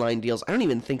trade deadline deals. I don't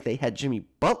even think they had Jimmy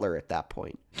Butler at that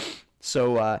point.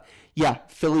 So, yeah,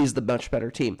 Philly's the much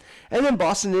better team. And then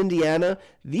Boston, Indiana,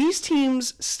 these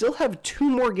teams still have 2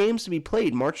 more games to be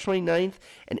played, March 29th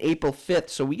and April 5th.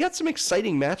 So we got some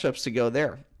exciting matchups to go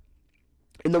there.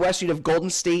 In the West, you'd have Golden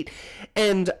State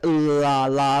and La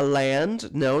La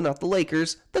Land. No, not the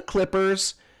Lakers. The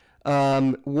Clippers.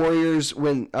 Warriors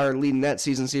are leading that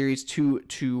season series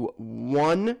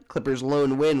 2-1. Clippers'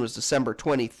 lone win was December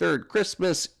 23rd,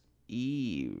 Christmas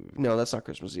Eve. No, that's not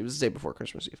Christmas Eve. It was the day before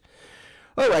Christmas Eve.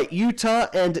 All right, Utah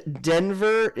and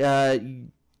Denver.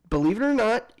 Believe it or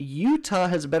not, Utah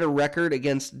has a better record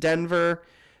against Denver.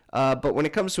 But when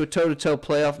it comes to a toe-to-toe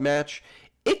playoff match,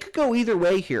 it could go either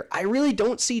way here. I really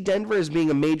don't see Denver as being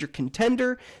a major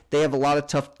contender. They have a lot of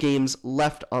tough games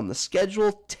left on the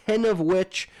schedule, 10 of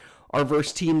which are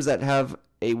versus teams that have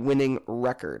a winning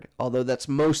record, although that's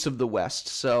most of the West.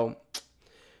 So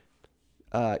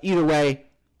either way,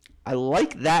 I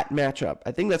like that matchup.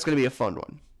 I think that's going to be a fun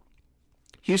one.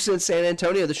 Houston and San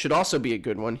Antonio, this should also be a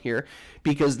good one here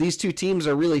because these two teams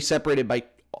are really separated by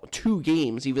 2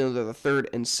 games, even though they're the 3rd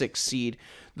and 6th seed.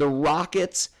 The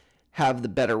Rockets have the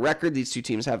better record. These two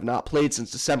teams have not played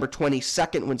since December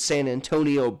 22nd when San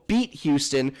Antonio beat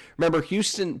Houston. Remember,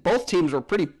 Houston, both teams were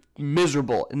pretty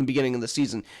miserable in the beginning of the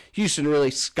season. Houston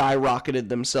really skyrocketed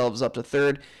themselves up to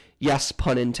 3rd. Yes,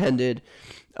 pun intended.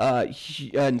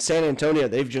 And San Antonio,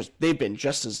 they've been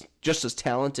just as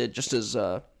talented, just as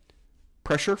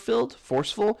pressure-filled,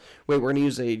 forceful. Wait, we're going to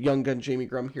use a young gun Jamie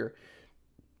Grum here.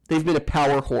 They've been a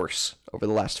power horse over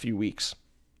the last few weeks.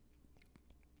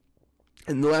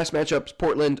 In the last matchups,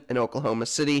 Portland and Oklahoma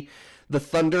City. The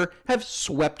Thunder have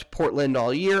swept Portland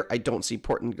all year. I don't see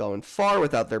Portland going far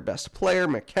without their best player,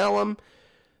 McCallum.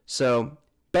 So,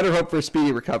 better hope for a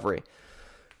speedy recovery.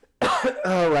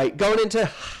 All right, going into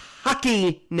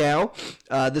hockey now.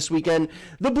 This weekend,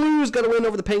 the Blues got a win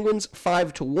over the Penguins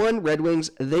 5-1. Red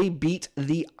Wings, they beat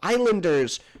the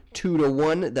Islanders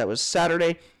 2-1. That was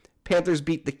Saturday. Panthers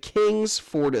beat the Kings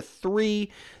 4-3.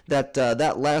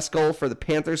 That last goal for the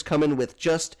Panthers coming with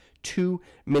just 2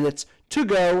 minutes to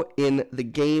go in the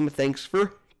game. Thanks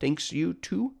you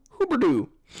to Huberdeau.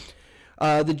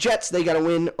 The Jets, they got a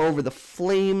win over the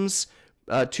Flames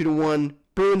 2-1.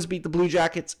 Bruins beat the Blue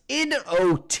Jackets in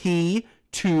OT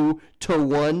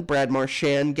 2-1. Brad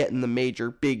Marchand getting the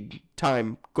major big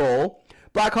time goal.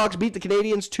 Blackhawks beat the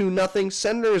Canadiens 2-0.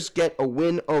 Senators get a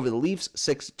win over the Leafs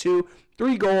 6-2.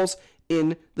 3 goals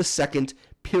in the second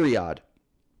period.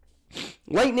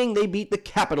 Lightning, they beat the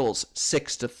Capitals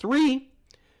 6-3.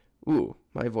 Ooh,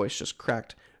 my voice just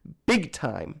cracked big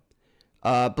time.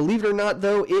 Believe it or not,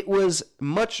 though, it was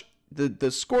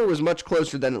the score was much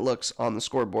closer than it looks on the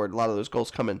scoreboard. A lot of those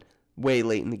goals coming way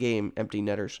late in the game, empty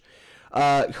netters.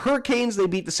 Hurricanes, they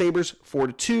beat the Sabres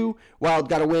 4-2. Wild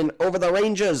got a win over the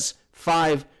Rangers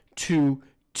 5-2.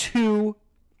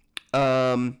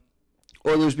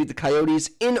 Oilers beat the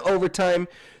Coyotes in overtime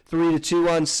 3-2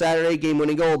 on Saturday.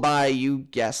 Game-winning goal by, you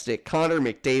guessed it, Connor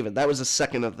McDavid. That was the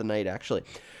second of the night, actually.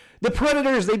 The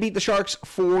Predators, they beat the Sharks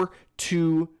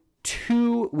 4-2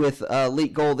 with a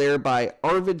late goal there by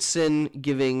Arvidsson,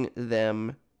 giving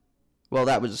them, well,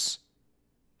 that was,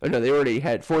 oh no, they already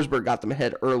had, Forsberg got them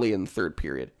ahead early in the third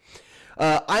period.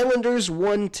 Islanders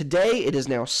won today. It is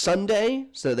now Sunday,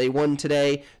 so they won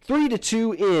today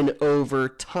 3-2 in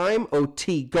overtime.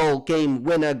 OT goal, game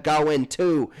winner going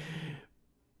to,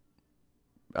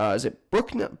 is it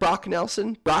Brock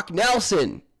Nelson? Brock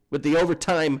Nelson with the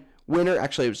overtime winner.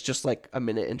 Actually, it was just like a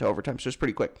minute into overtime, so it's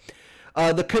pretty quick.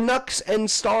 The Canucks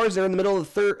and Stars, they're in the middle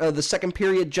of the second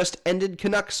period, just ended.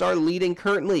 Canucks are leading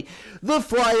currently. The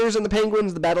Flyers and the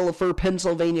Penguins, the battle for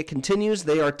Pennsylvania continues.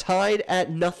 They are tied at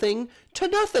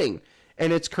 0-0,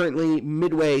 and it's currently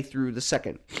midway through the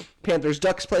second. Panthers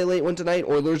Ducks play a late one tonight.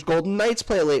 Oilers Golden Knights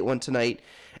play a late one tonight.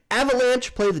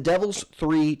 Avalanche play the Devils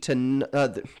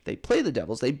 3-0. They play the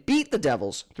Devils. They beat the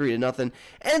Devils 3-0,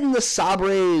 and the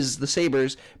Sabres, the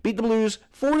Sabres, beat the Blues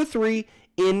 4-3.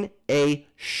 In a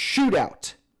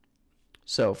shootout.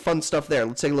 So, fun stuff there.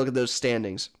 Let's take a look at those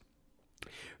standings.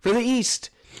 For the East,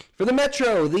 for the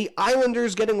Metro, the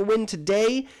Islanders getting a win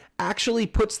today actually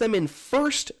puts them in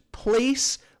first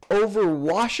place over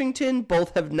Washington.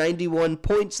 Both have 91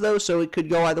 points, though, so it could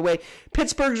go either way.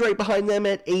 Pittsburgh's right behind them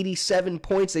at 87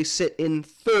 points. They sit in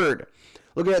third.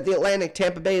 Looking at the Atlantic,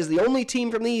 Tampa Bay is the only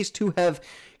team from the East to have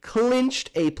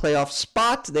clinched a playoff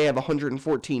spot. They have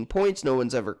 114 points. No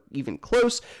one's ever even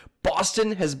close.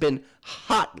 Boston has been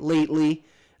hot lately.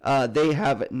 They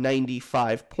have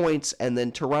 95 points. And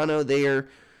then Toronto, they were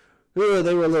a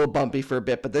little bumpy for a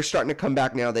bit, but they're starting to come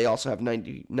back now. They also have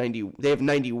 90 they have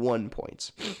 91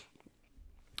 points.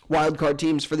 Wildcard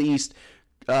teams for the East,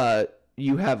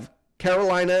 you have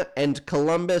Carolina and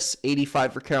Columbus,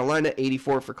 85 for Carolina,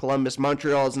 84 for Columbus.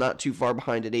 Montreal is not too far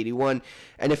behind at 81.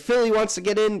 And if Philly wants to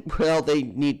get in, well, they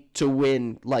need to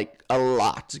win like a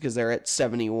lot because they're at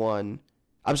 71.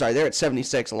 I'm sorry, they're at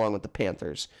 76 along with the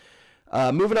Panthers.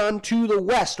 Moving on to the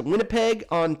West, Winnipeg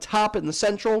on top in the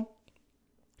Central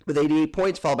with 88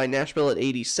 points, followed by Nashville at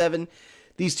 87.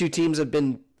 These two teams have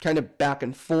been kind of back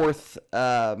and forth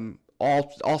all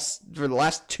for the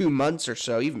last 2 months or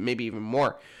so, maybe even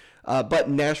more. But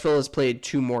Nashville has played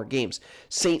 2 more games.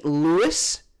 St.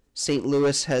 Louis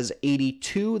has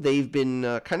 82. They've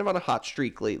been kind of on a hot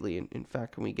streak lately. In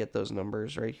fact, can we get those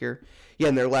numbers right here? Yeah,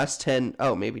 in their last 10.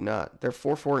 Oh, maybe not. They're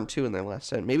 4-4-2 in their last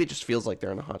 10. Maybe it just feels like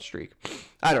they're on a hot streak.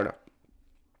 I don't know.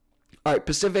 All right,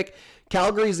 Pacific.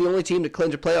 Calgary is the only team to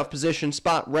clinch a playoff position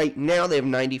spot right now. They have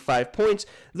 95 points.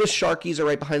 The Sharkies are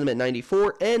right behind them at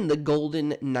 94, and the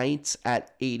Golden Knights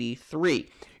at 83.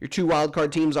 Your 2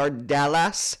 wildcard teams are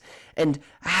Dallas and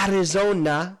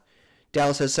Arizona.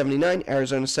 Dallas has 79,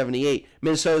 Arizona 78.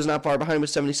 Minnesota is not far behind with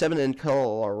 77, and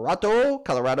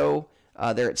Colorado,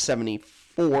 they're at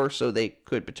 74, so they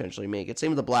could potentially make it.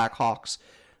 Same with the Blackhawks,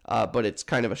 but it's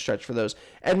kind of a stretch for those.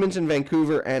 Edmonton,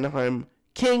 Vancouver, Anaheim,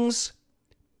 Kings.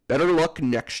 Better luck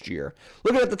next year.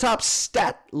 Looking at the top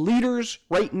stat leaders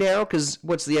right now, because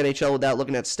what's the NHL without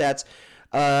looking at stats?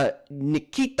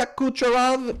 Nikita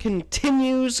Kucherov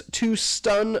continues to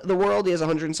stun the world. He has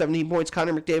 117 points.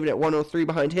 Connor McDavid at 103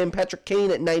 behind him. Patrick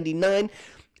Kane at 99.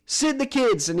 Sid the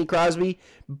Kid, Sidney Crosby,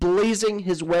 blazing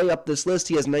his way up this list.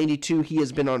 He has 92. He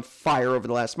has been on fire over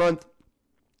the last month.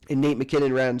 And Nate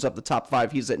McKinnon rounds up the top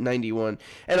 5. He's at 91.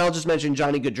 And I'll just mention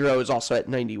Johnny Gaudreau is also at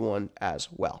 91 as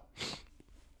well.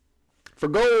 For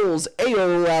goals,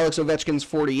 Alex Ovechkin's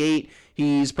 48.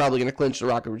 He's probably going to clinch the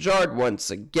Rocket Richard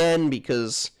once again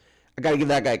because I got to give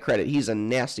that guy credit. He's a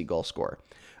nasty goal scorer.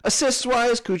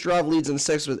 Assists-wise, Kucherov leads in the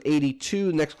sixth with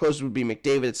 82. Next closest would be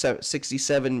McDavid at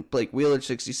 67. Blake Wheeler,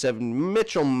 67.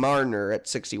 Mitchell Marner at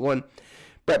 61.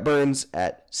 Brett Burns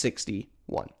at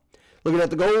 61. Looking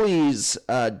at the goalies,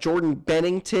 Jordan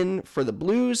Bennington for the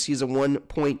Blues. He's a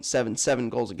 1.77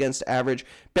 goals against average.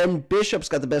 Ben Bishop's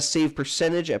got the best save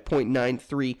percentage at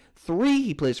 .933.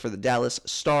 He plays for the Dallas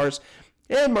Stars.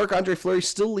 And Marc-Andre Fleury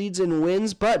still leads in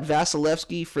wins, but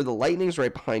Vasilevsky for the Lightning's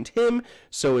right behind him.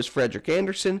 So is Frederik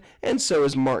Andersen, and so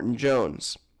is Martin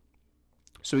Jones.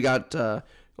 So we got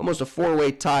almost a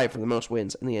 4-way tie for the most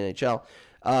wins in the NHL.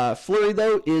 Fleury,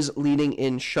 though, is leading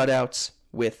in shutouts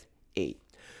with 8.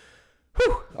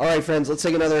 Whew. All right, friends, let's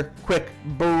take another quick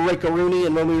break-a-rooney,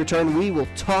 and when we return, we will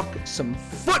talk some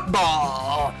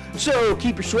football. So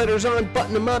keep your sweaters on,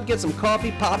 button them up, get some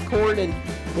coffee, popcorn, and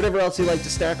whatever else you like to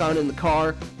snack on in the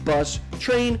car, bus,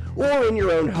 train, or in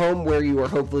your own home where you are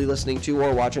hopefully listening to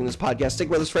or watching this podcast. Stick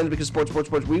with us, friends, because sports,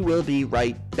 we will be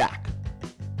right back.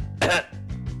 Kevin Miller.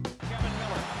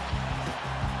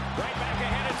 Right back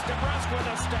ahead, it's DeBrusk with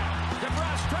a step.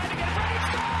 DeBrusk trying to get it right.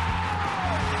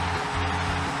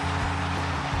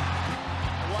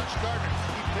 Watch Gardner.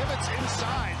 He pivots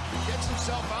inside, gets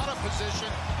himself out of position.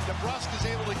 DeBrusk is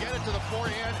able to get it to the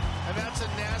forehand, and that's a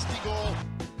nasty goal.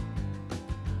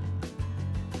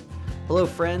 Hello,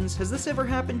 friends. Has this ever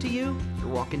happened to you? You're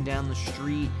walking down the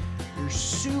street, you're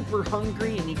super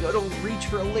hungry, and you go to reach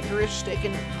for a licorice stick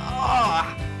and,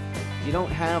 you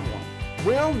don't have one.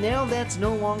 Well, now that's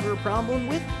no longer a problem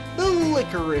with the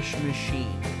Licorice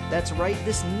Machine. That's right,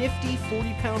 this nifty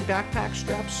 40-pound backpack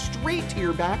straps straight to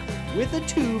your back with a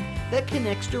tube that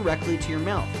connects directly to your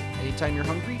mouth. Anytime you're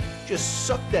hungry, just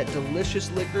suck that delicious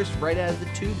licorice right out of the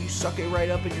tube. You suck it right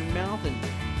up in your mouth, and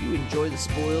you enjoy the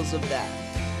spoils of that.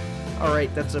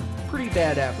 Alright, that's a pretty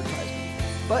bad advertisement.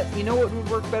 But you know what would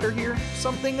work better here?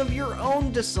 Something of your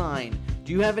own design.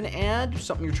 Do you have an ad?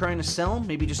 Something you're trying to sell?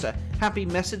 Maybe just a happy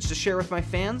message to share with my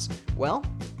fans? Well,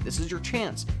 this is your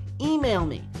chance. Email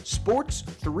me,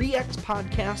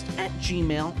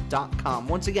 sports3xpodcast@gmail.com.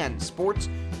 Once again,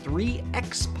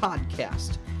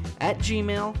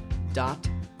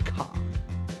 sports3xpodcast@gmail.com.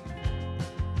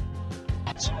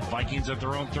 Vikings at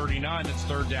their own 39. It's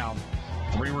third down.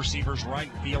 3 receivers right,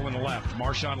 Beal in the left.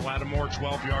 Marshawn Lattimore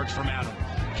 12 yards from Adam.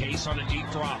 Case on a deep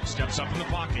drop. Steps up in the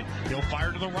pocket. He'll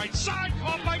fire to the right side.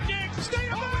 Caught by Diggs. Stay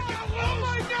up. Oh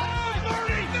my God.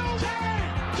 30. 10.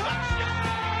 Touchdown.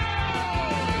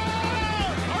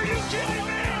 Are you kidding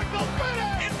me?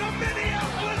 In the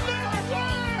Minneapolis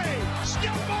Way.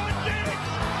 Stephon Diggs.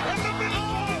 And the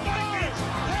Minnesota Vikings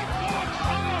have walked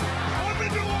off on the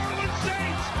New Orleans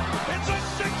Saints. It's a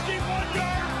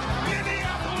 61-yard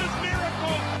Minneapolis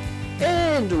miracle.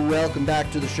 And welcome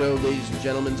back to the show, ladies and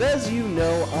gentlemen. As you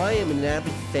know, I am an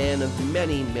avid fan of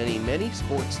many, many, many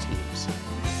sports teams,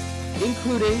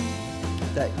 including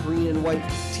that green and white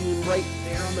team right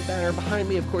there on the banner behind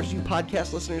me. Of course, you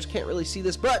podcast listeners can't really see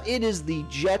this, but it is the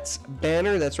Jets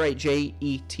banner. That's right,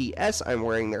 Jets. I'm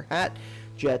wearing their hat.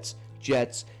 Jets,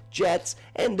 Jets,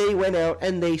 and they went out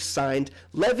and they signed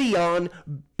Le'Veon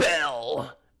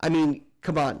Bell. I mean,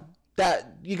 come on.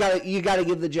 That you gotta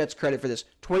give the Jets credit for this.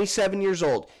 27 years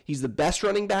old. He's the best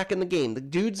running back in the game. The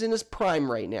dude's in his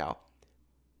prime right now.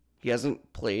 He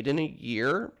hasn't played in a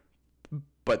year,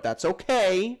 but that's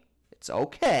okay. It's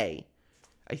okay.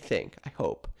 I think. I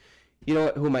hope. You know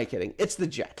what? Who am I kidding? It's the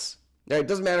Jets. It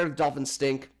doesn't matter if the Dolphins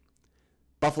stink.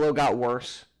 Buffalo got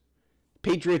worse.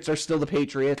 Patriots are still the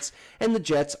Patriots, and the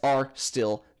Jets are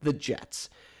still the Jets.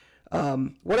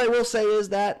 What I will say is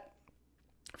that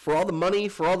for all the money,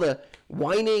 for all the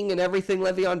whining and everything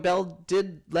Le'Veon Bell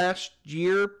did last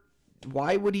year,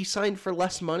 why would he sign for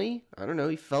less money? I don't know.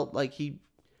 He felt like he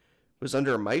was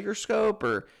under a microscope,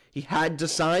 or he had to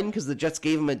sign because the Jets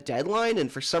gave him a deadline,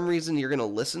 and for some reason you're going to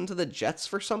listen to the Jets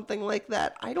for something like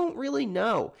that. I don't really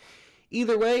know.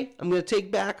 Either way, I'm going to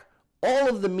take back all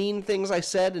of the mean things I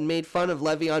said and made fun of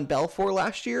Le'Veon Bell for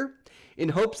last year in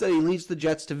hopes that he leads the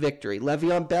Jets to victory.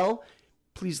 Le'Veon Bell,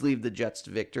 please lead the Jets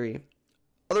to victory.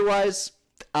 Otherwise,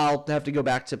 I'll have to go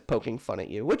back to poking fun at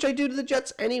you, which I do to the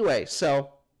Jets anyway.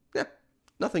 So, yeah,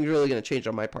 nothing's really going to change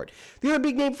on my part. The other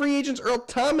big name free agents, Earl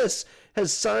Thomas,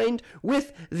 has signed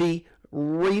with the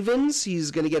Ravens.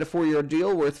 He's going to get a 4-year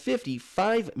deal worth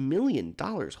 $55 million.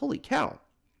 Holy cow.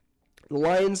 The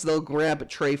Lions, they'll grab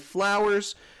Trey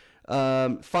Flowers.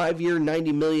 5-year,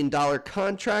 $90 million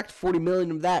contract. $40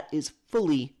 million of that is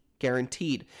fully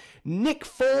guaranteed. Nick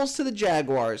Foles to the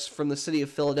Jaguars. From the city of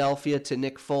Philadelphia to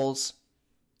Nick Foles.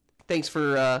 Thanks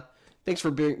for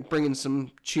bringing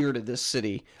some cheer to this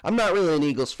city. I'm not really an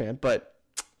Eagles fan, but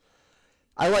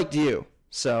I liked you.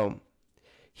 So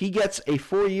he gets a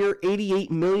 4-year,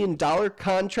 $88 million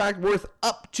contract worth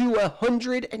up to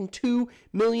 $102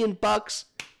 million.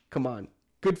 Come on.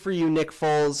 Good for you, Nick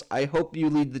Foles. I hope you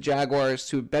lead the Jaguars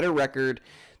to a better record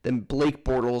than Blake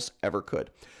Bortles ever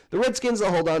could. The Redskins will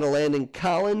hold on to Landon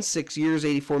Collins, 6 years,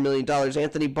 $84 million.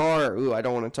 Anthony Barr, I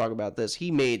don't want to talk about this.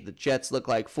 He made the Jets look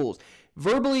like fools.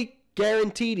 Verbally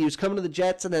guaranteed he was coming to the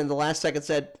Jets, and then the last second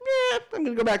said, I'm going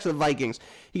to go back to the Vikings.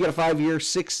 He got a 5-year,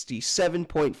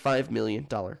 $67.5 million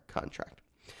contract.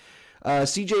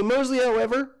 C.J. Mosley,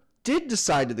 however, did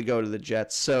decide to go to the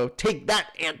Jets, so take that,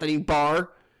 Anthony Barr.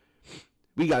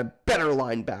 We got a better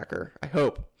linebacker, I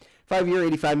hope. 5-year,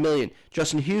 $85 million.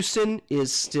 Justin Houston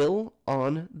is still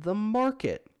on the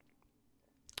market.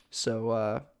 So,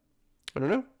 I don't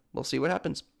know. We'll see what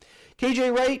happens.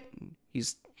 KJ Wright,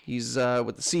 he's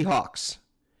with the Seahawks.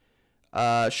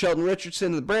 Sheldon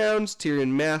Richardson to the Browns.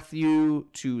 Tyrann Mathieu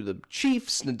to the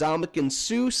Chiefs. Ndamukong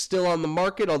Suh still on the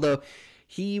market, although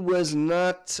he was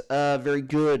not very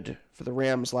good for the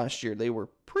Rams last year. They were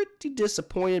pretty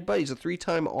disappointed, but he's a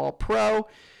 3-time All-Pro.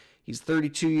 He's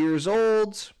 32 years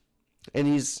old, and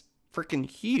he's freaking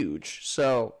huge.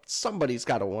 So somebody's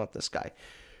got to want this guy.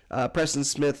 Preston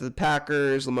Smith to the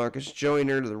Packers. LaMarcus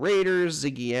Joyner to the Raiders.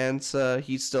 Ziggy Ansah,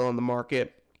 he's still on the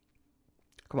market.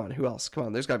 Come on, who else? Come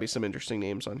on, there's got to be some interesting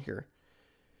names on here.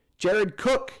 Jared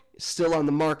Cook is still on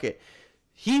the market.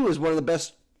 He was one of the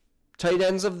best tight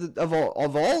ends of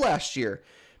all last year.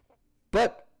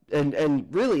 But and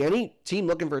really, any team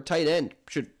looking for a tight end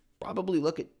should probably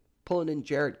look at pulling in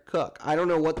Jared Cook. I don't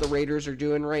know what the Raiders are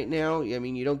doing right now. I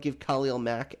mean, you don't give Khalil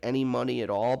Mack any money at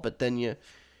all, but then you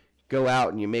go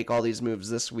out and you make all these moves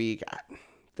this week.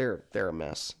 They're a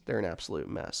mess. They're an absolute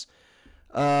mess.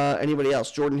 Anybody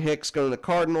else? Jordan Hicks going to the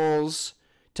Cardinals.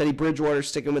 Teddy Bridgewater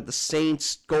sticking with the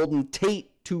Saints. Golden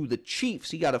Tate to the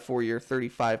Chiefs. He got a 4-year,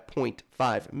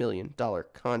 $35.5 million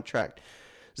contract.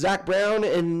 Zach Brown,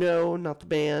 and no, not the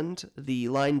band, the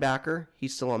linebacker.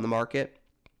 He's still on the market.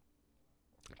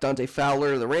 Dante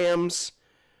Fowler, the Rams.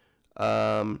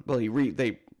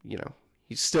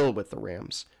 He's still with the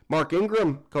Rams. Mark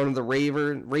Ingram going to the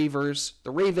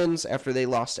Ravens after they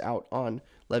lost out on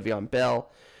Le'Veon Bell.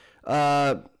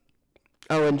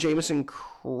 And Jamison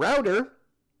Crowder,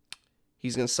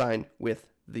 he's going to sign with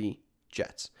the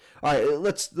Jets. All right,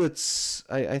 let's.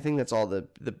 I think that's all the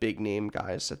big name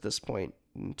guys at this point.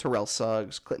 Terrell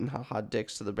Suggs, Clinton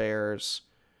Ha-Ha-Dix to the Bears,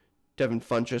 Devin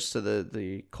Funchess to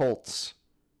the Colts.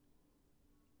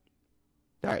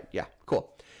 All right, yeah,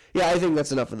 cool. Yeah, I think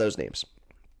that's enough of those names.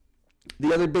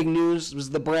 The other big news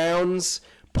was the Browns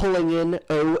pulling in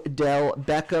Odell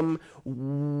Beckham.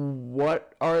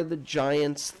 What are the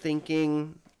Giants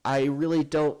thinking? I really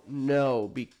don't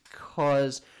know,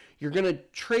 because you're going to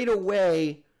trade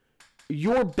away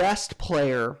your best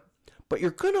player, but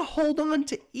you're going to hold on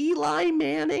to Eli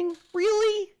Manning?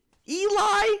 Really?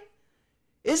 Eli?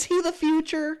 Is he the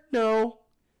future? No.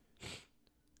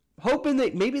 Hoping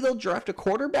that maybe they'll draft a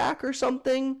quarterback or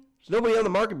something. There's nobody on the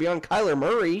market beyond Kyler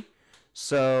Murray.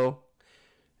 So,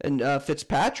 And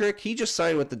Fitzpatrick, he just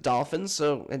signed with the Dolphins,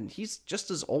 and he's just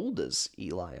as old as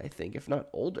Eli, I think, if not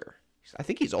older. I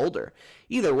think he's older.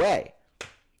 Either way,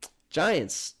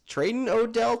 Giants trading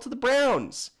Odell to the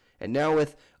Browns. And now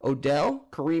with Odell,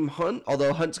 Kareem Hunt,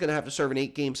 although Hunt's going to have to serve an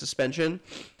 8-game suspension,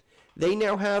 they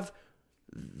now have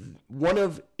one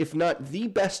of, if not the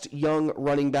best young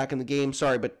running back in the game.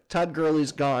 Sorry, but Todd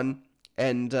Gurley's gone,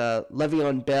 and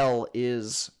Le'Veon Bell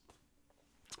is,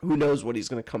 who knows what he's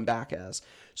going to come back as.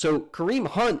 So Kareem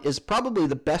Hunt is probably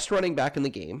the best running back in the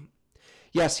game.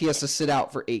 Yes, he has to sit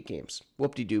out for 8 games.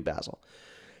 Whoop-de-doo, Basil.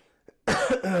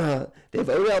 They have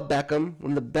Odell Beckham,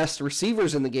 one of the best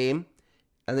receivers in the game.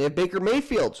 And they have Baker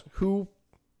Mayfield, who,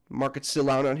 market's still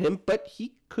out on him, but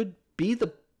he could be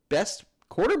the best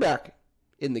quarterback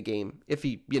in the game if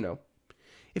he,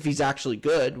 if he's actually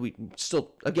good. We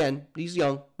still, again, he's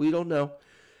young. We don't know.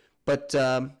 But,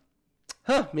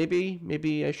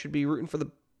 maybe I should be rooting for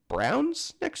the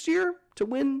Browns next year to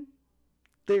win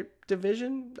their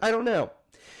division. I don't know.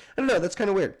 That's kind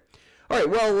of weird. All right,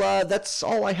 well, that's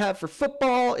all I have for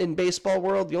football. In baseball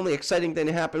world, the only exciting thing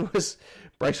that happened was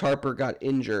Bryce Harper got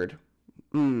injured.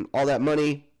 All that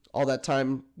money, all that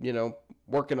time,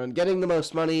 working on getting the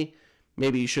most money.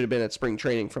 Maybe you should have been at spring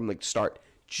training from the start.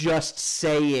 Just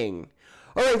saying.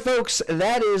 All right, folks,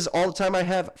 that is all the time I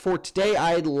have for today.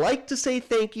 I'd like to say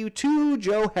thank you to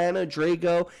Johanna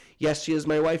Drago. Yes, she is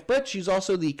my wife, but she's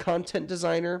also the content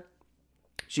designer.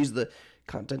 She's the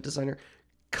content designer,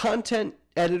 content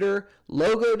editor,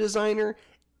 logo designer,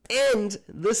 and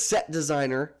the set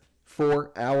designer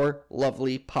for our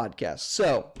lovely podcast.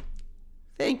 So,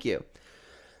 thank you.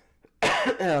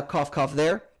 Cough, cough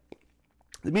there.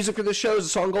 The music for this show is a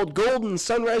song called Golden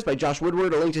Sunrise by Josh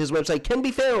Woodward. A link to his website can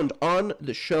be found on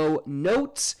the show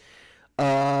notes.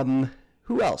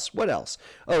 Who else? What else?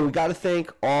 Oh, we got to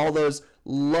thank all those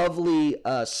lovely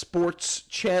sports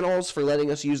channels for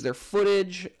letting us use their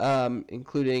footage,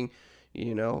 including,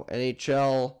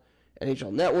 NHL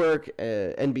Network,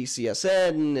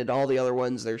 NBCSN, and all the other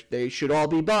ones. They should all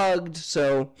be bugged,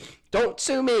 so don't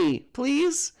sue me,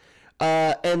 please.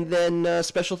 And then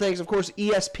special thanks, of course,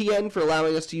 ESPN for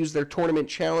allowing us to use their tournament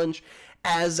challenge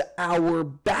as our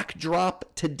backdrop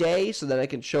today so that I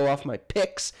can show off my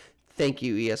picks. Thank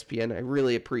you, ESPN. I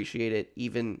really appreciate it,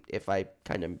 even if I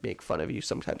kind of make fun of you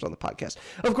sometimes on the podcast.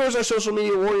 Of course, our social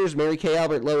media warriors, Mary Kay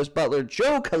Albert, Lois Butler,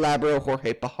 Joe Calabro,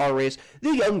 Jorge Pajares,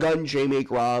 the Young Gun, Jamie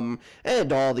Grom,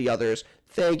 and all the others.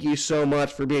 Thank you so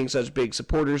much for being such big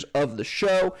supporters of the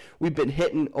show. We've been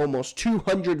hitting almost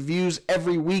 200 views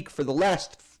every week for the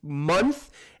last month,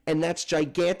 and that's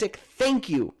gigantic. Thank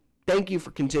you. Thank you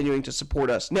for continuing to support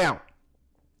us. Now,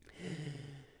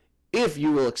 if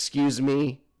you will excuse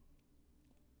me,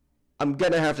 I'm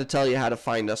going to have to tell you how to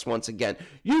find us once again.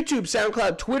 YouTube,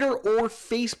 SoundCloud, Twitter, or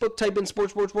Facebook. Type in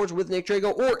Sports with Nick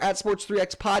Drago or at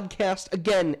Sports3X Podcast.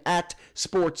 Again, at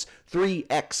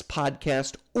Sports3X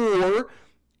Podcast. Or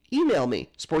email me,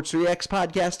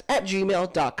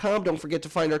 sports3xpodcast@gmail.com. Don't forget to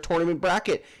find our tournament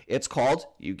bracket. It's called,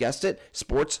 you guessed it,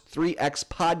 Sports3X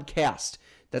Podcast.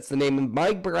 That's the name of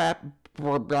my bracket,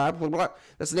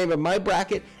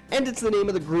 and it's the name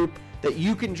of the group that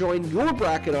you can join your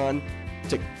bracket on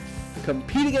to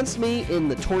compete against me in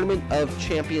the Tournament of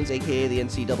Champions, aka the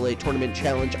NCAA Tournament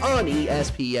Challenge on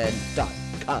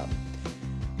ESPN.com.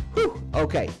 Whew.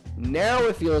 Okay, now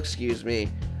if you'll excuse me,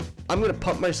 I'm going to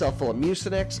pump myself full of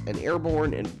Mucinex and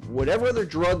Airborne and whatever other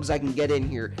drugs I can get in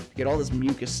here to get all this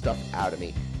mucus stuff out of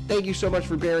me. Thank you so much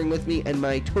for bearing with me and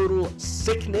my total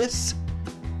sickness.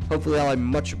 Hopefully I'll be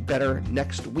much better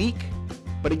next week.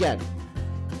 But again,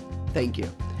 thank you.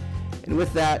 And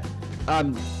with that,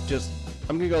 I'm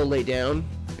going to go lay down,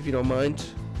 if you don't mind.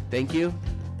 Thanks.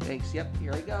 Yep,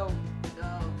 here I go.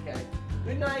 Okay.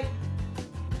 Good night.